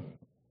kingdom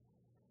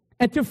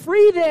and to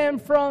free them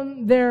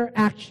from their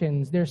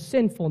actions, their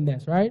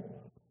sinfulness, right?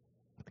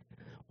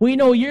 We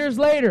know years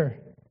later,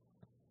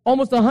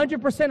 almost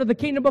 100% of the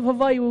kingdom of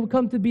Hawaii will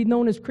come to be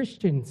known as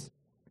Christians.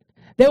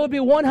 They will be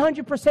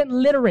 100%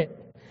 literate,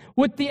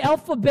 with the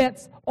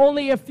alphabets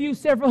only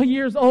several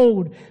years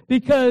old,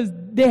 because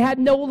they had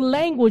no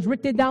language,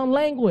 written down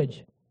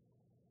language.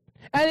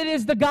 And it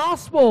is the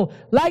gospel,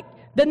 like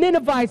the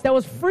Ninevites, that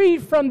was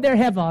freed from their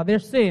heva, their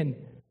sin.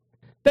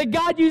 That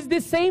God used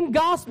this same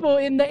gospel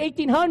in the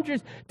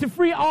 1800s to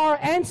free our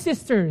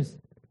ancestors.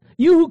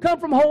 You who come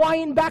from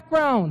Hawaiian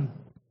background,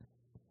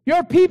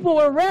 your people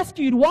were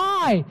rescued.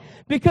 Why?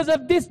 Because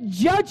of this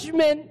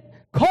judgment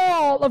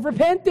call of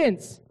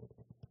repentance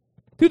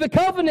through the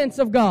covenants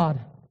of God.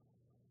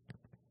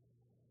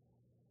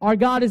 Our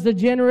God is a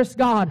generous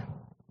God.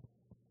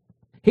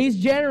 He's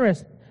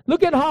generous.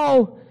 Look at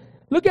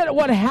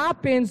what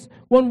happens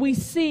when we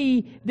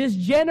see this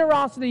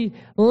generosity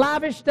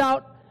lavished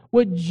out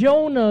with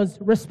Jonah's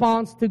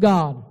response to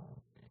God.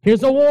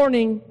 Here's a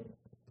warning.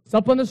 It's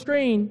up on the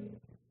screen.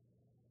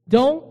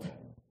 Don't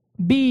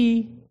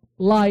be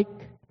like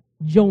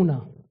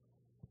Jonah.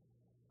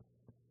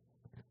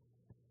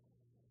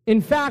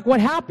 In fact,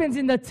 what happens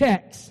in the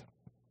text,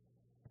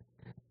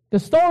 the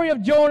story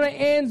of Jonah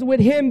ends with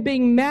him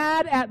being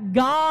mad at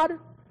God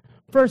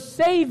for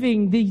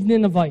saving these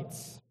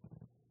Ninevites.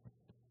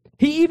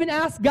 He even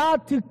asked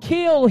God to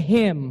kill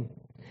him.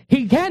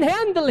 He can't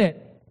handle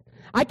it.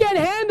 I can't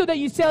handle that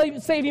you're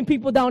saving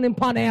people down in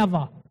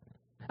Paneva.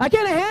 I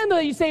can't handle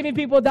that you're saving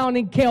people down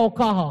in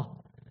Keokaha.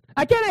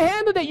 I can't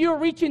handle that you're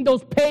reaching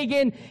those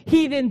pagan,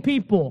 heathen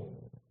people.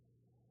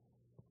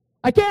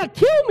 I can't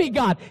kill me,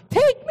 God.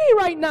 Take me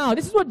right now.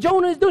 This is what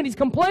Jonah is doing. He's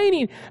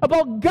complaining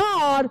about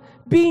God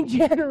being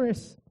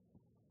generous.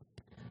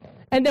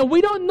 And then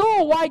we don't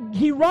know why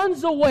he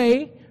runs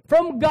away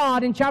from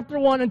God in chapter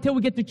 1 until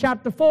we get to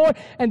chapter 4.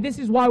 And this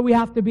is why we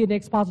have to be an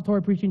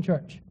expository preaching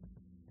church.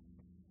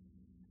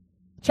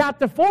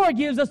 Chapter 4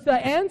 gives us the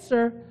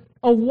answer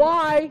of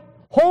why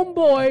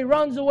homeboy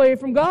runs away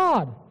from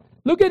God.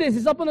 Look at this.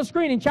 It's up on the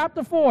screen in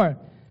chapter 4.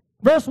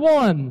 Verse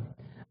 1.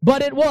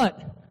 But it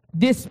what?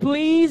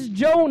 Displeased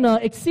Jonah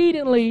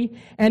exceedingly,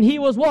 and he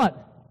was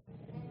what?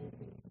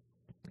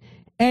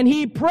 And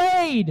he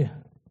prayed.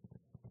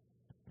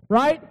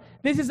 Right?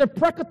 This is a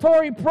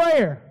precatory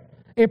prayer.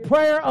 A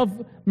prayer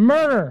of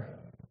murder.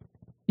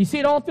 You see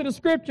it all through the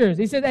scriptures.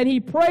 He said, and he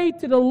prayed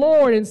to the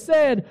Lord and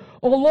said,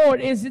 O Lord,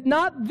 is it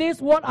not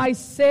this what I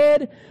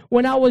said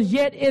when I was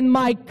yet in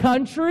my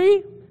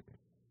country?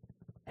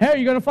 Here,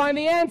 you're going to find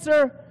the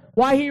answer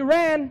why he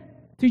ran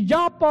to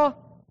Joppa.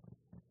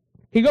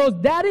 He goes,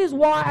 that is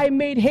why I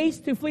made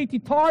haste to flee to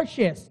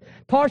Tarshish.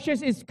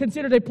 Tarshish is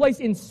considered a place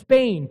in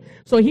Spain.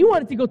 So he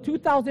wanted to go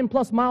 2,000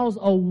 plus miles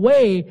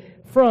away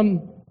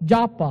from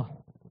Joppa.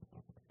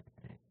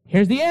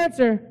 Here's the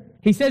answer.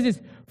 He says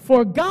this,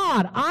 for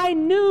God, I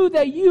knew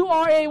that you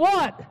are a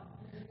what?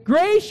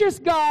 Gracious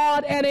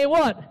God and a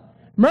what?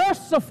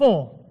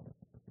 Merciful.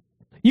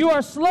 You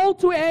are slow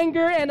to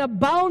anger and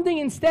abounding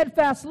in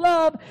steadfast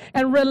love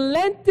and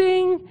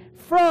relenting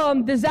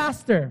from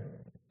disaster.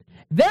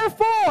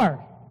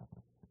 Therefore,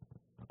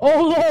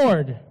 O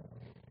Lord,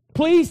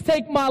 please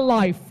take my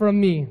life from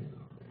me.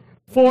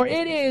 For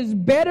it is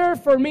better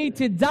for me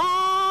to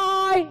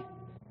die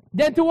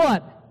than to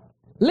what?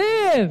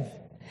 Live.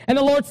 And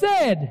the Lord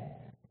said,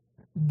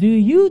 do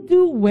you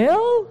do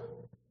well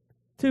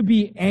to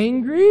be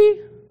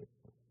angry?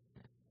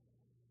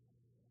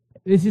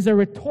 This is a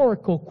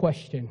rhetorical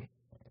question,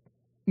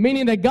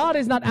 meaning that God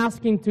is not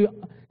asking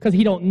because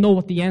he don't know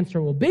what the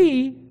answer will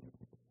be.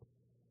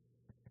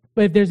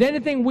 But if there's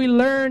anything we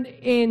learned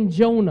in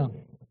Jonah,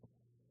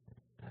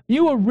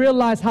 you will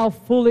realize how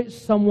foolish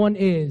someone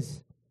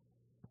is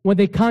when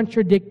they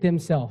contradict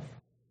themselves.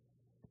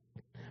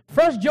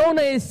 First,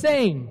 Jonah is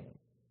saying,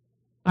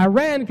 I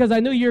ran because I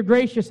knew you're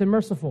gracious and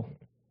merciful.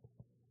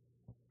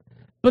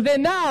 But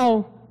then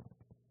now,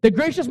 the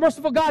gracious,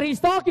 merciful God he's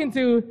talking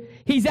to,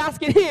 he's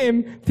asking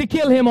him to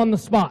kill him on the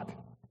spot.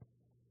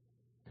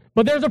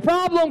 But there's a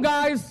problem,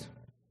 guys.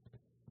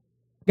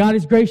 God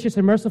is gracious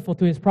and merciful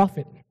to his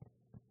prophet.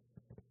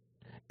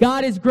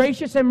 God is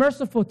gracious and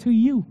merciful to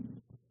you.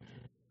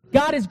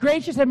 God is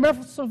gracious and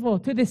merciful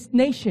to this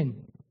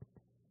nation.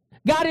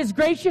 God is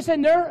gracious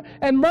and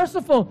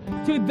merciful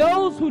to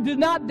those who do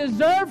not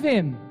deserve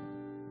him.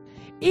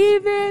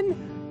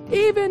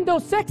 Even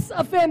those sex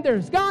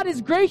offenders, God is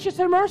gracious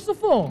and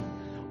merciful.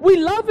 We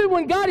love it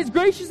when God is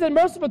gracious and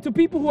merciful to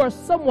people who are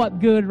somewhat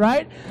good,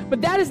 right?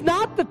 But that is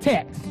not the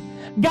text.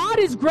 God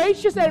is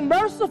gracious and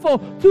merciful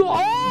to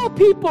all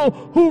people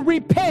who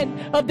repent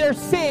of their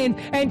sin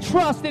and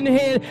trust in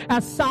him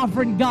as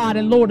sovereign God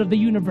and Lord of the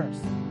universe.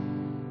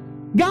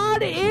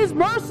 God is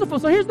merciful.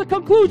 So here's the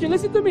conclusion.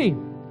 Listen to me.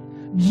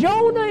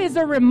 Jonah is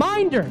a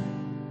reminder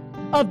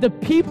of the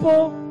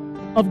people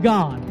of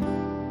God,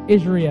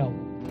 Israel.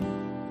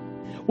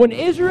 When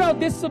Israel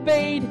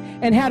disobeyed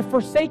and had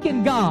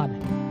forsaken God,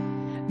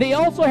 they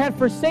also had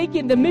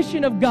forsaken the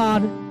mission of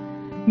God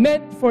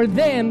meant for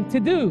them to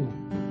do,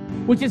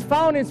 which is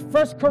found in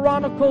 1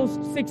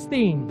 Chronicles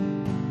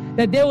 16,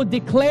 that they will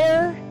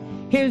declare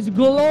his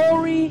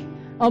glory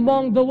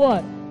among the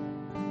what?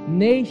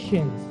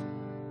 Nations.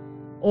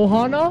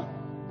 Ohana,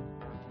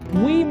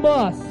 we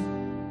must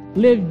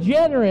live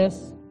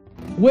generous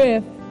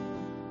with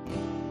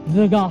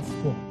the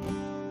gospel.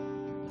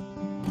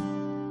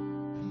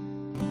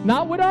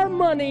 Not with our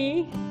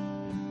money,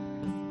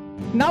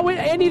 not with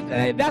any,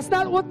 that's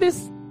not what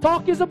this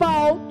talk is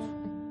about.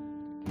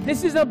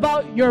 This is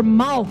about your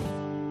mouth,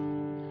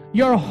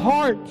 your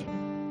heart.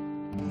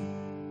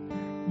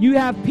 You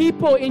have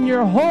people in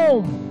your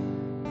home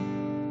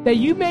that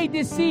you may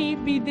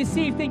be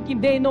deceived thinking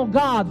they know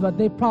God, but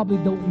they probably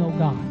don't know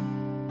God.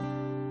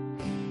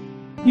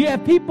 You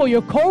have people,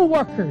 your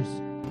co-workers,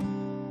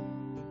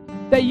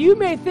 that you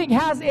may think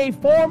has a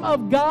form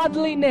of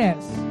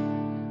godliness,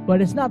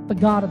 but it's not the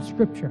God of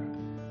Scripture.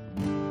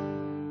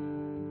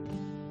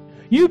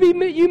 You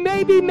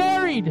may be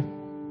married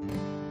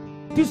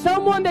to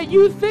someone that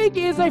you think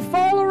is a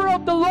follower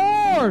of the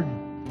Lord,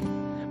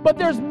 but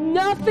there's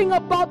nothing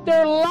about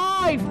their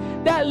life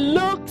that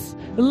looks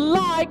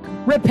like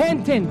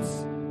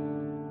repentance.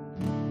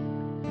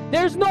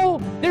 There's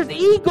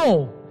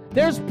ego,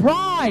 there's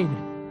pride,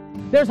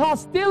 there's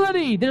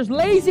hostility, there's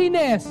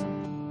laziness,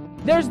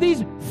 there's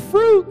these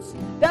fruits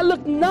that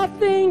look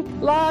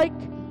nothing like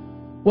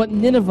what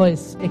Nineveh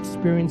is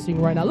experiencing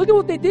right now. Look at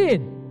what they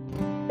did.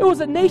 It was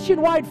a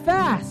nationwide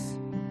fast.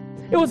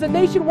 It was a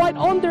nationwide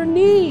on their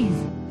knees.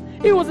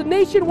 It was a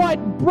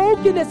nationwide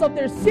brokenness of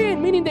their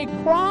sin, meaning they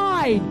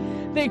cried.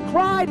 They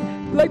cried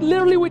like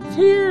literally with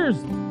tears.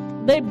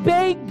 They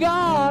begged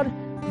God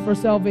for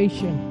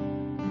salvation.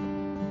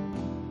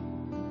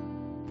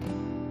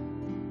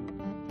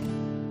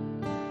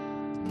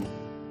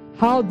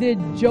 How did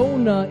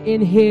Jonah,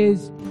 in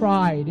his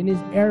pride, in his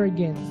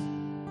arrogance,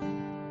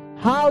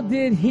 how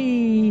did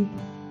he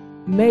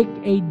make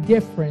a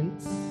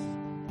difference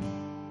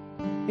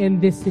in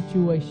this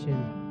situation?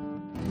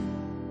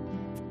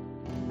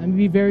 Let me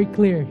be very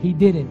clear. He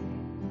didn't.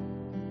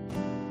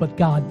 But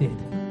God did.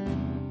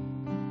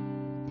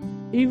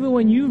 Even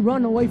when you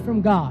run away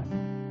from God,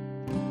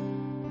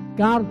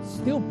 God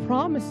still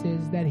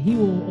promises that He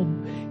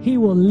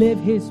will live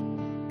His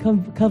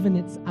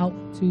covenants out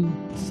to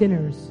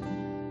sinners.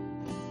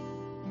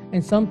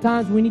 And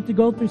sometimes we need to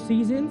go through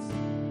seasons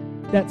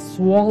that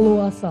swallow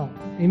us up.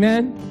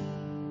 Amen?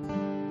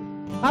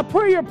 I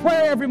pray your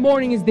prayer every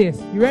morning is this.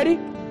 You ready?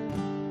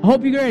 I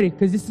hope you're ready,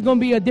 because this is going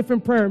to be a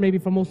different prayer maybe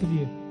for most of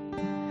you.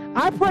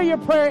 I pray your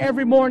prayer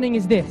every morning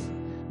is this.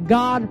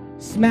 God,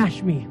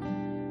 smash me.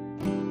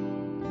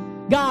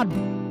 God,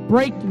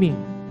 break me.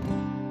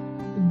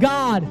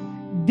 God,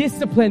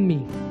 discipline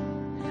me.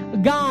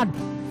 God,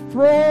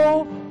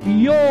 throw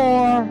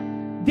your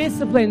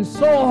discipline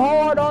so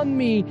hard on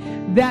me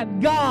that,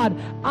 God,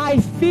 I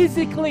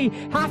physically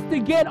have to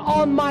get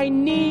on my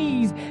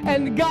knees,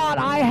 and God,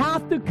 I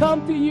have to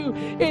come to you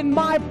in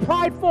my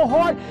prideful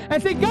heart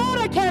and say, God,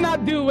 I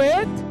cannot do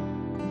it.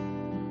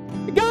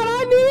 God,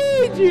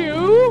 I need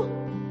you.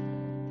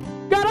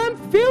 God, I'm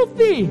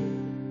filthy.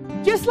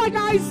 Just like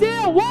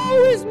Isaiah,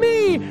 woe is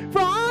me, for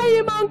I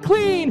am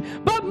unclean,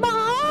 but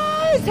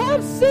my eyes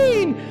have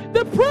seen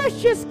the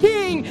precious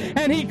King,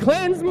 and He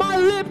cleansed my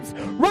lips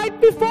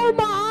right before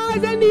my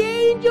eyes, and the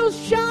angels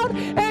shout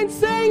and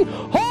sing,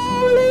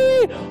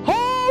 Holy,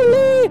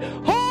 holy,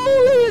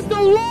 holy is the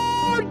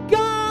Lord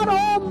God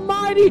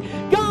Almighty. already.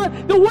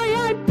 God, the way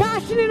I'm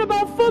passionate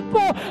about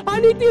football, I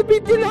need to be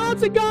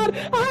denounced. God,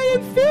 I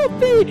am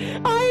filthy.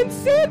 I am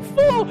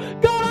sinful.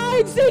 God,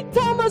 I, St.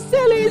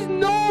 Thomaselli, is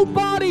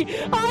nobody.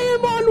 I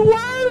am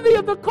unworthy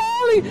of the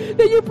calling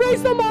that you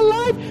placed on my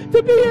life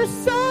to be your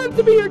son,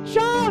 to be your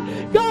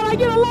child. God, I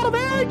get a lot of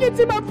arrogance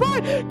in my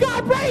pride.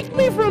 God, break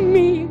me from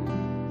me.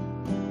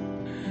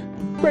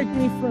 Break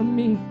me from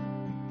me.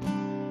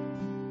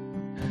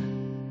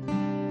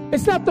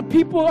 It's not the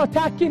people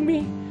attacking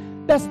me.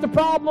 That's the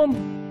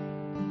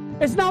problem.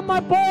 It's not my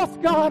boss,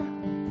 God.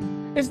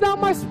 It's not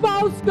my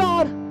spouse,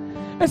 God.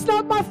 It's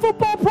not my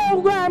football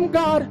program,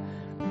 God.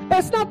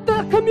 It's not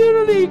the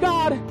community,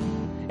 God.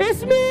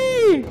 It's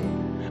me.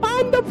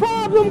 I'm the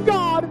problem,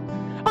 God.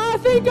 I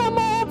think I'm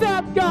all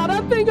that, God.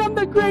 I think I'm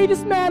the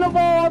greatest man of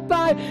all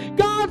time.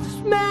 God,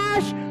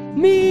 smash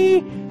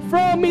me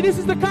from me. This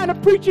is the kind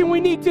of preaching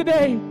we need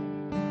today.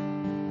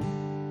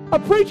 A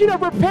preaching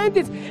of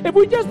repentance. If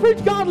we just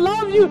preach God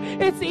loves you,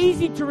 it's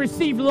easy to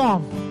receive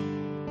love.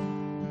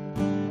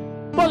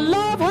 But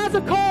love has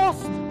a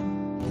cost.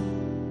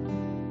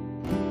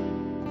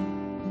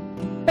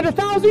 And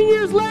 1,000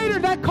 years later,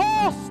 that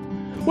cost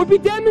would be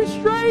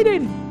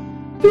demonstrated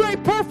through a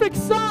perfect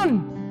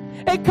son.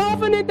 A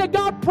covenant that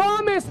God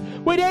promised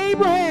with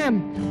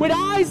Abraham, with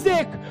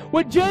Isaac,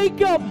 with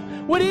Jacob,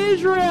 with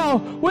Israel,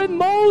 with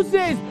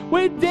Moses,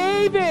 with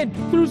David,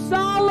 through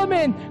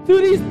Solomon,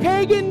 through these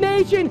pagan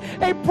nations.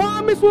 A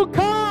promise will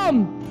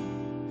come.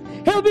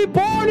 He'll be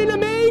born in a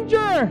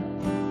manger.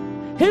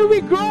 He'll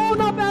be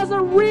grown up as a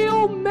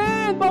real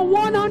man, but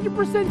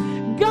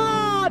 100%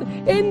 God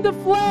in the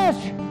flesh.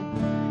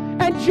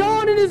 And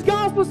John in his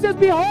gospel says,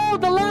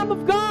 behold, the Lamb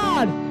of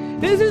God.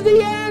 This is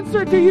the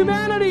answer to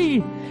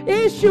humanity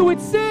issue with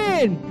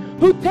sin,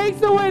 who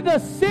takes away the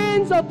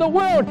sins of the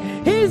world.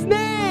 His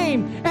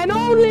name and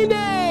only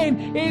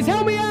name is,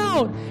 help me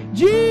out,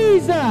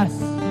 Jesus.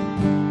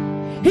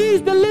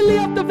 He's the lily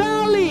of the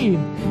valley.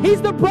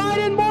 He's the bright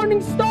and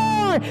morning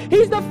star.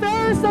 He's the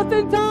fairest of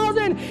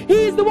 10,000.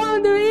 He's the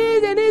one that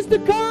is and is to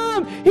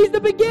come. He's the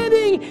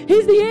beginning.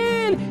 He's the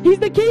end. He's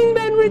the King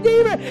and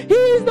Redeemer.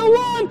 He's the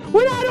one,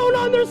 when I don't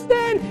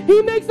understand,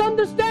 He makes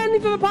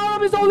understanding through the power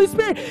of His Holy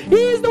Spirit.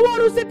 He's the one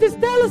who said this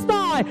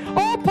telestai,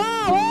 all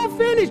power, all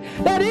finished,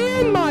 that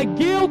in my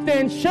guilt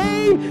and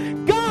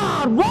shame,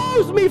 God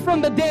rose me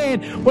from the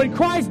dead. When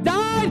Christ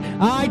died,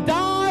 I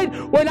died.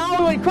 When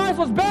Christ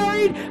was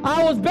buried,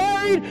 I was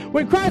buried.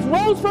 When Christ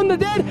rose from the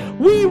dead,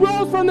 we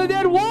rose from the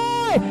dead.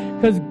 Why?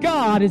 Because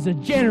God is a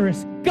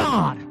generous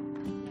God.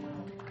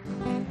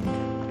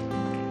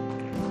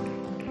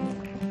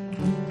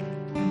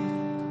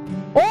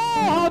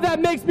 Oh, how that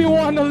makes me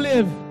want to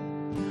live.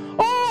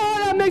 Oh,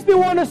 how that makes me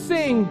want to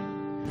sing.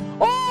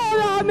 Oh,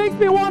 that makes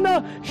me want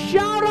to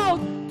shout out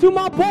to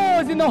my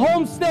boys in the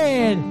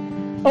homestead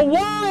of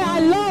why I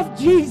love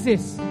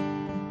Jesus.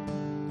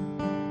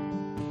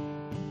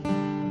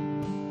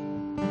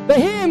 The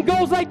hymn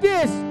goes like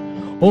this.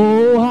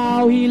 Oh,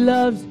 how He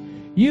loves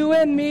you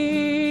and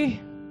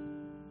me.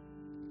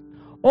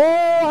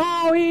 Oh,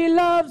 how He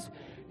loves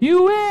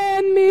you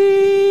and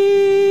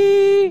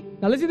me.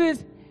 Now listen to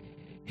this.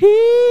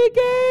 He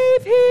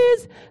gave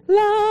His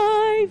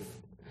life.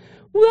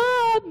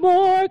 What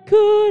more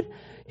could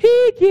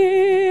He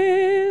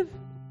give?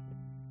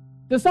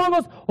 The song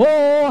goes,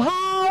 oh,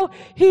 how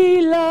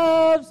He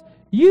loves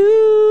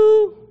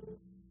you.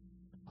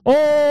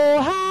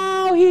 Oh,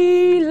 how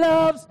He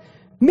loves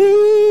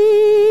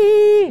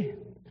me.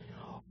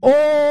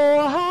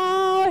 Oh,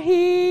 how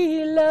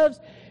He loves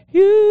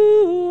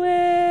you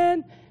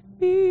and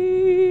me.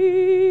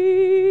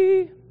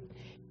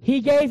 He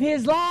gave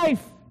His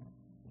life.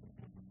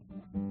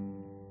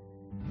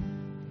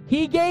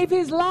 He gave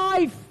His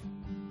life.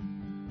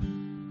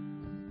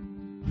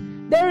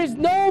 There is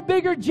no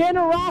bigger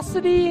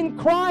generosity in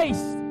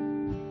Christ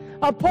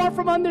apart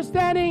from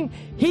understanding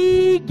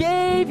He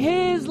gave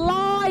His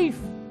life.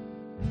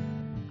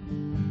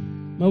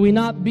 May we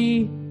not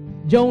be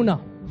Jonah.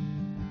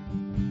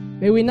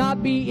 May we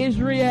not be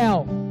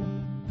Israel.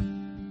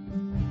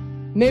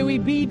 May we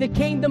be the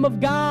kingdom of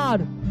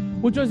God,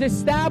 which was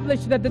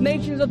established that the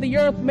nations of the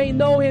earth may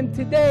know Him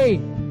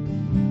today.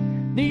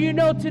 Do you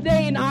know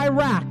today in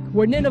Iraq,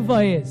 where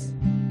Nineveh is,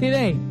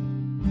 today,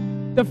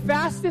 the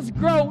fastest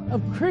growth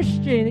of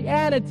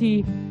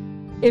Christianity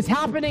is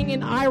happening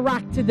in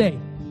Iraq today.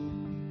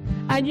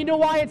 And you know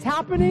why it's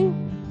happening?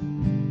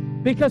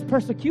 Because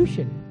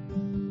persecution.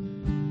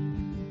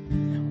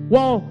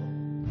 While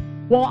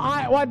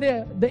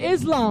the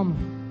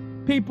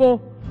Islam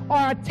people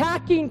are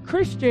attacking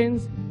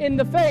Christians in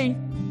the faith,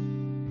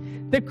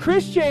 the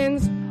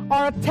Christians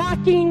are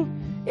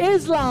attacking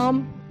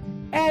Islam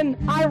and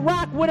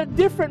Iraq with a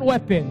different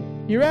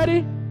weapon. You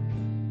ready?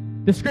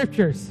 The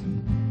scriptures.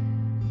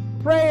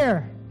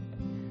 Prayer.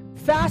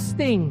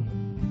 Fasting.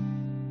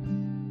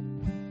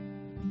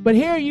 But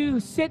here you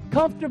sit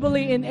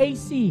comfortably in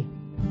AC.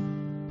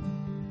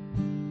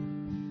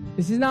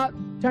 This is not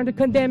trying to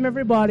condemn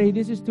everybody.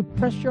 This is to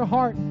press your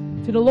heart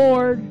to the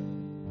Lord.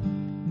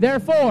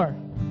 Therefore,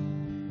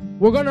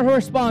 we're going to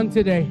respond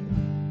today.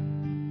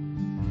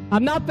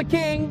 I'm not the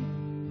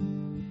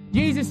king.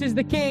 Jesus is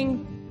the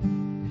king.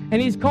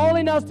 And he's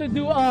calling us to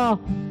do a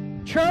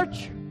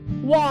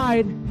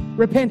church-wide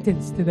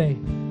repentance today.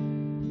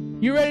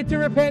 You ready to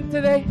repent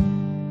today?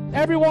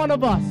 Every one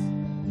of us.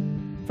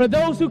 For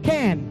those who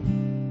can.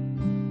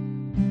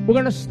 We're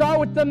going to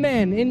start with the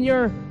men in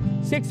your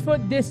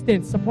 6-foot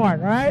distance apart,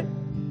 all right?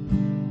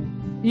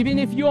 Even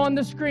if you're on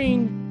the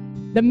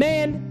screen, the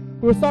men,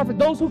 we'll start for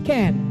those who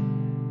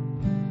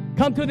can.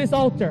 Come to this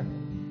altar.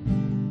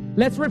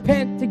 Let's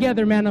repent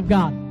together, man of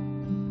God.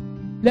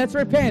 Let's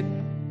repent.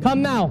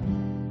 Come now.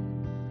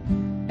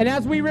 And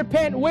as we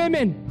repent,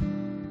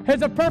 women,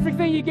 here's a perfect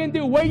thing you can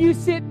do. Where you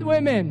sit,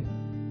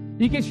 women,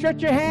 you can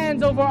stretch your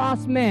hands over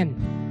us men.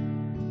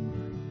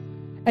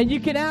 And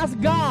you can ask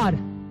God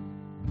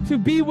to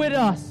be with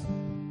us,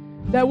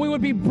 that we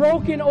would be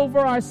broken over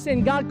our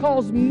sin. God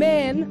calls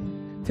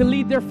men to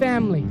lead their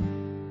family.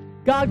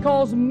 God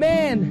calls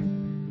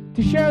men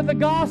to share the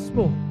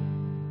gospel.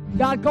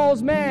 God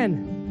calls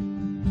men.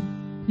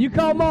 You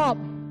come up.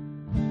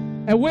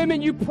 And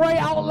women, you pray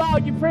out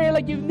loud. You pray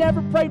like you've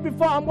never prayed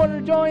before. I'm going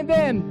to join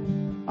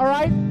them. All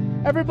right?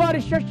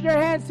 Everybody stretch your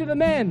hands to the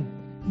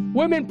men.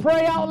 Women,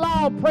 pray out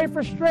loud. Pray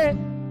for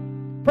strength.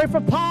 Pray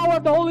for power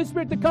of the Holy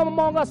Spirit to come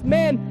among us.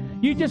 Men,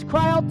 you just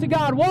cry out to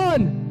God.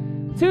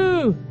 1,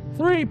 2,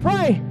 3,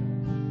 pray.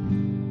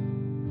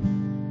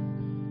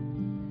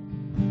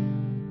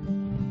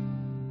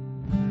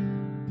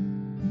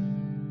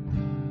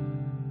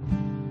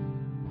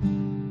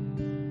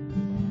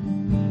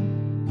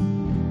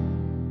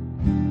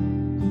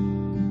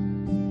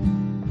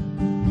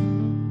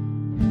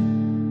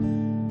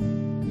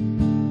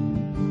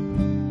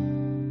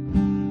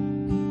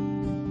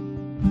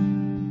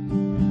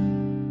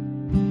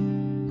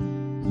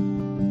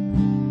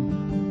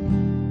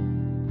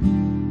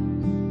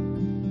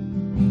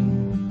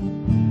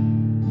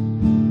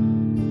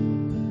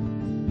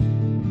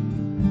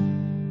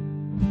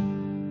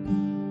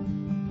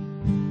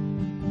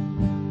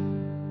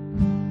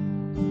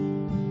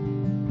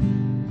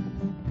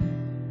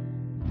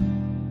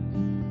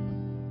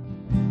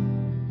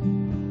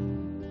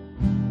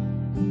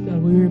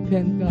 We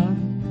repent, God.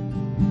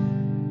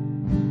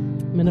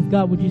 Men of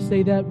God, would you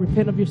say that?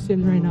 Repent of your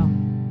sin right now.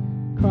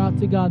 Cry out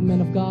to God, men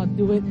of God.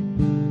 Do it.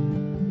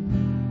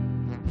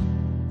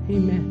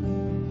 Amen.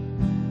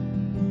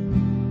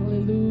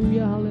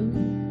 Hallelujah, hallelujah.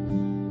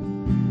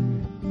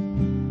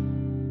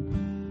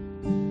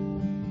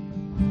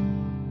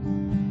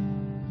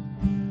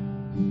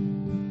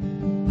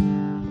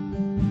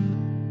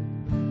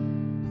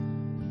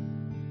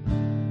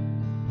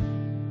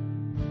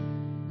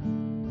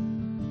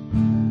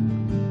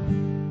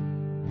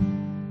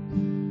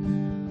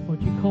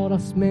 Called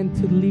us men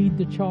to lead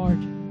the charge.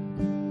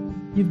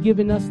 You've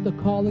given us the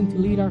calling to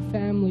lead our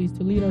families,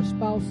 to lead our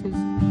spouses,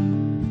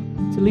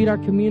 to lead our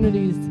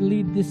communities, to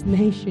lead this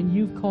nation.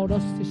 You've called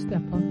us to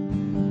step up.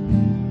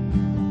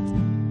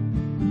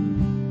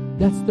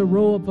 That's the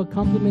role of a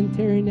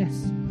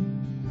complementariness.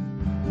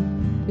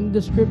 In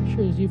the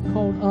scriptures, you've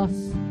called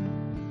us.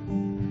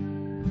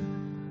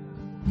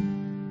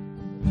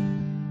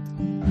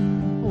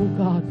 Oh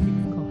God,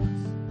 you've called us.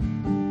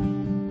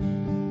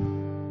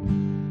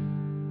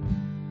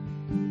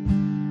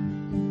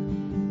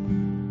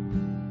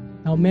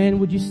 Now, men,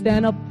 would you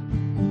stand up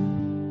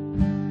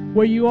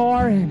where you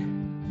are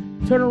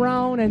and turn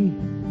around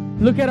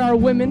and look at our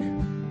women?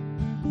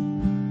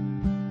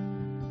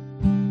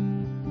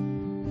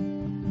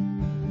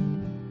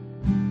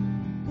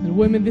 And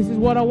women, this is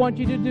what I want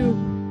you to do.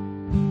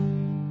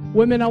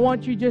 Women, I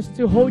want you just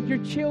to hold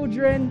your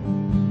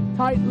children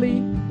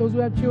tightly, those who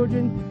have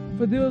children.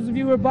 For those of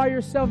you who are by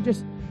yourself,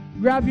 just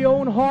grab your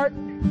own heart.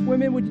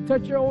 Women, would you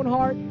touch your own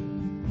heart?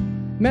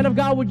 Men of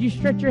God, would you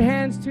stretch your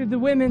hands to the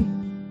women?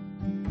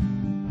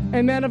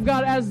 And man of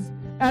God, as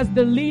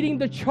they're leading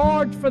the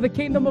charge for the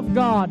kingdom of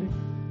God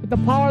with the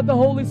power of the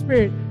Holy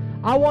Spirit,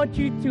 I want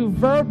you to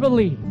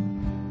verbally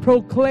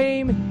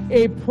proclaim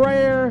a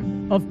prayer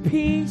of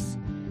peace,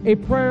 a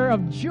prayer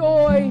of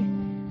joy,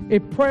 a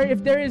prayer,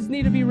 if there is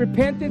need to be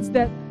repentance,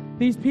 that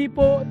these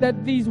people,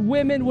 that these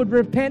women would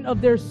repent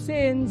of their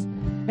sins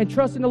and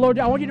trust in the Lord.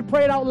 I want you to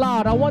pray it out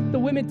loud. I want the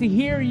women to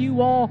hear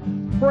you all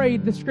pray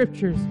the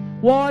scriptures.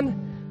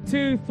 1,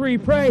 2, 3,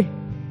 pray.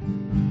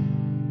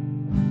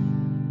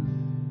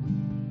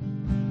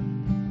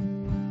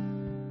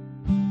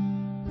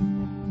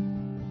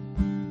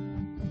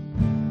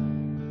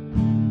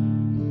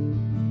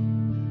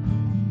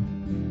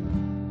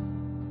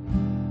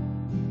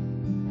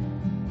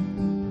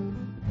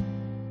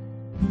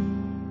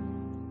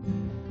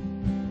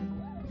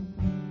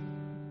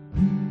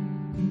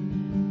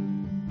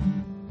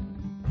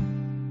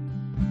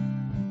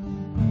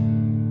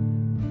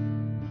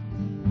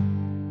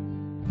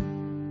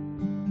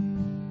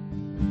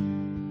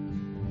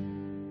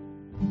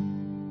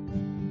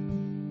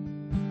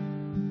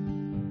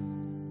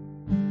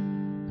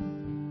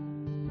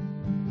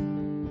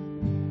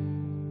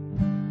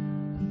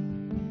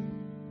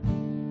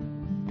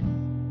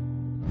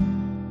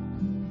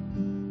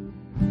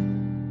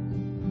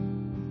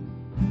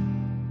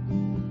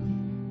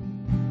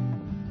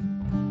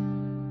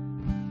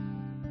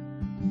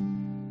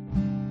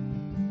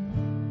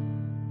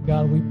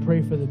 God, we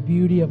pray for the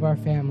beauty of our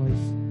families.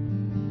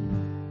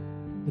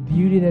 The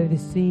beauty that is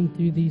seen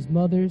through these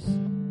mothers,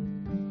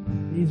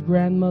 these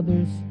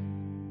grandmothers,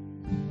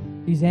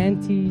 these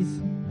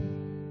aunties,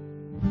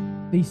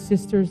 these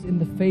sisters in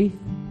the faith.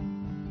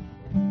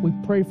 We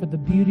pray for the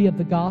beauty of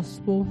the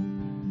gospel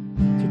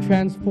to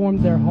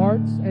transform their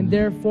hearts and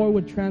therefore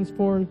would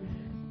transform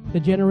the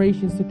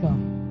generations to come.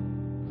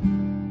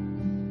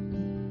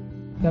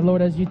 That,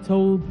 Lord, as you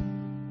told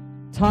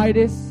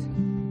Titus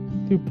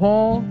through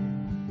Paul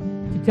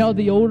to tell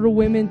the older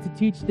women to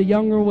teach the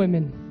younger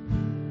women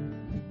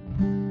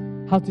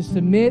how to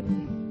submit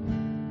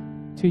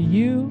to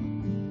you,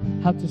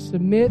 how to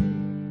submit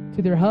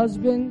to their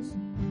husbands,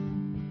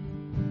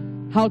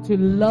 how to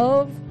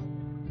love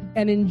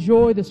and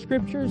enjoy the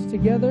scriptures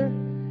together,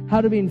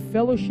 how to be in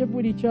fellowship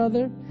with each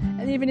other,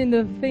 and even in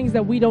the things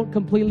that we don't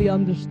completely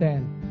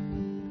understand.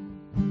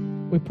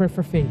 We pray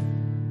for faith.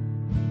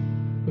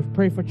 We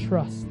pray for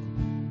trust.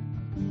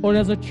 Lord,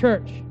 as a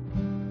church,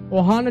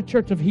 Ohana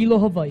Church of Hilo,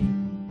 Hawaii,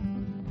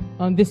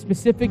 on this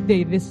specific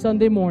day, this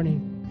Sunday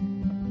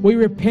morning, we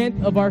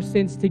repent of our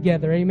sins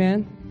together.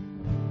 Amen.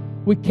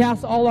 We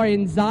cast all our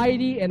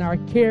anxiety and our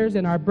cares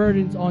and our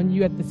burdens on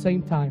you at the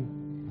same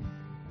time.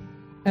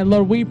 And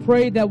Lord, we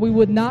pray that we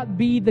would not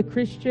be the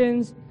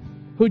Christians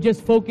who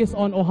just focus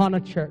on Ohana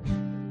Church.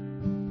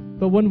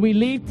 But when we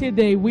leave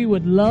today, we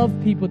would love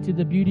people to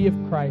the beauty of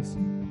Christ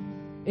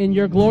in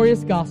your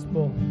glorious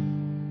gospel.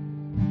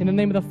 In the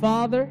name of the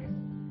Father,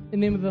 in the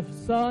name of the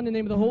Son, in the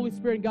name of the Holy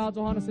Spirit, and God's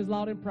Ohana says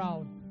loud and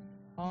proud.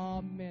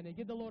 Amen. And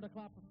give the Lord a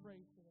clap of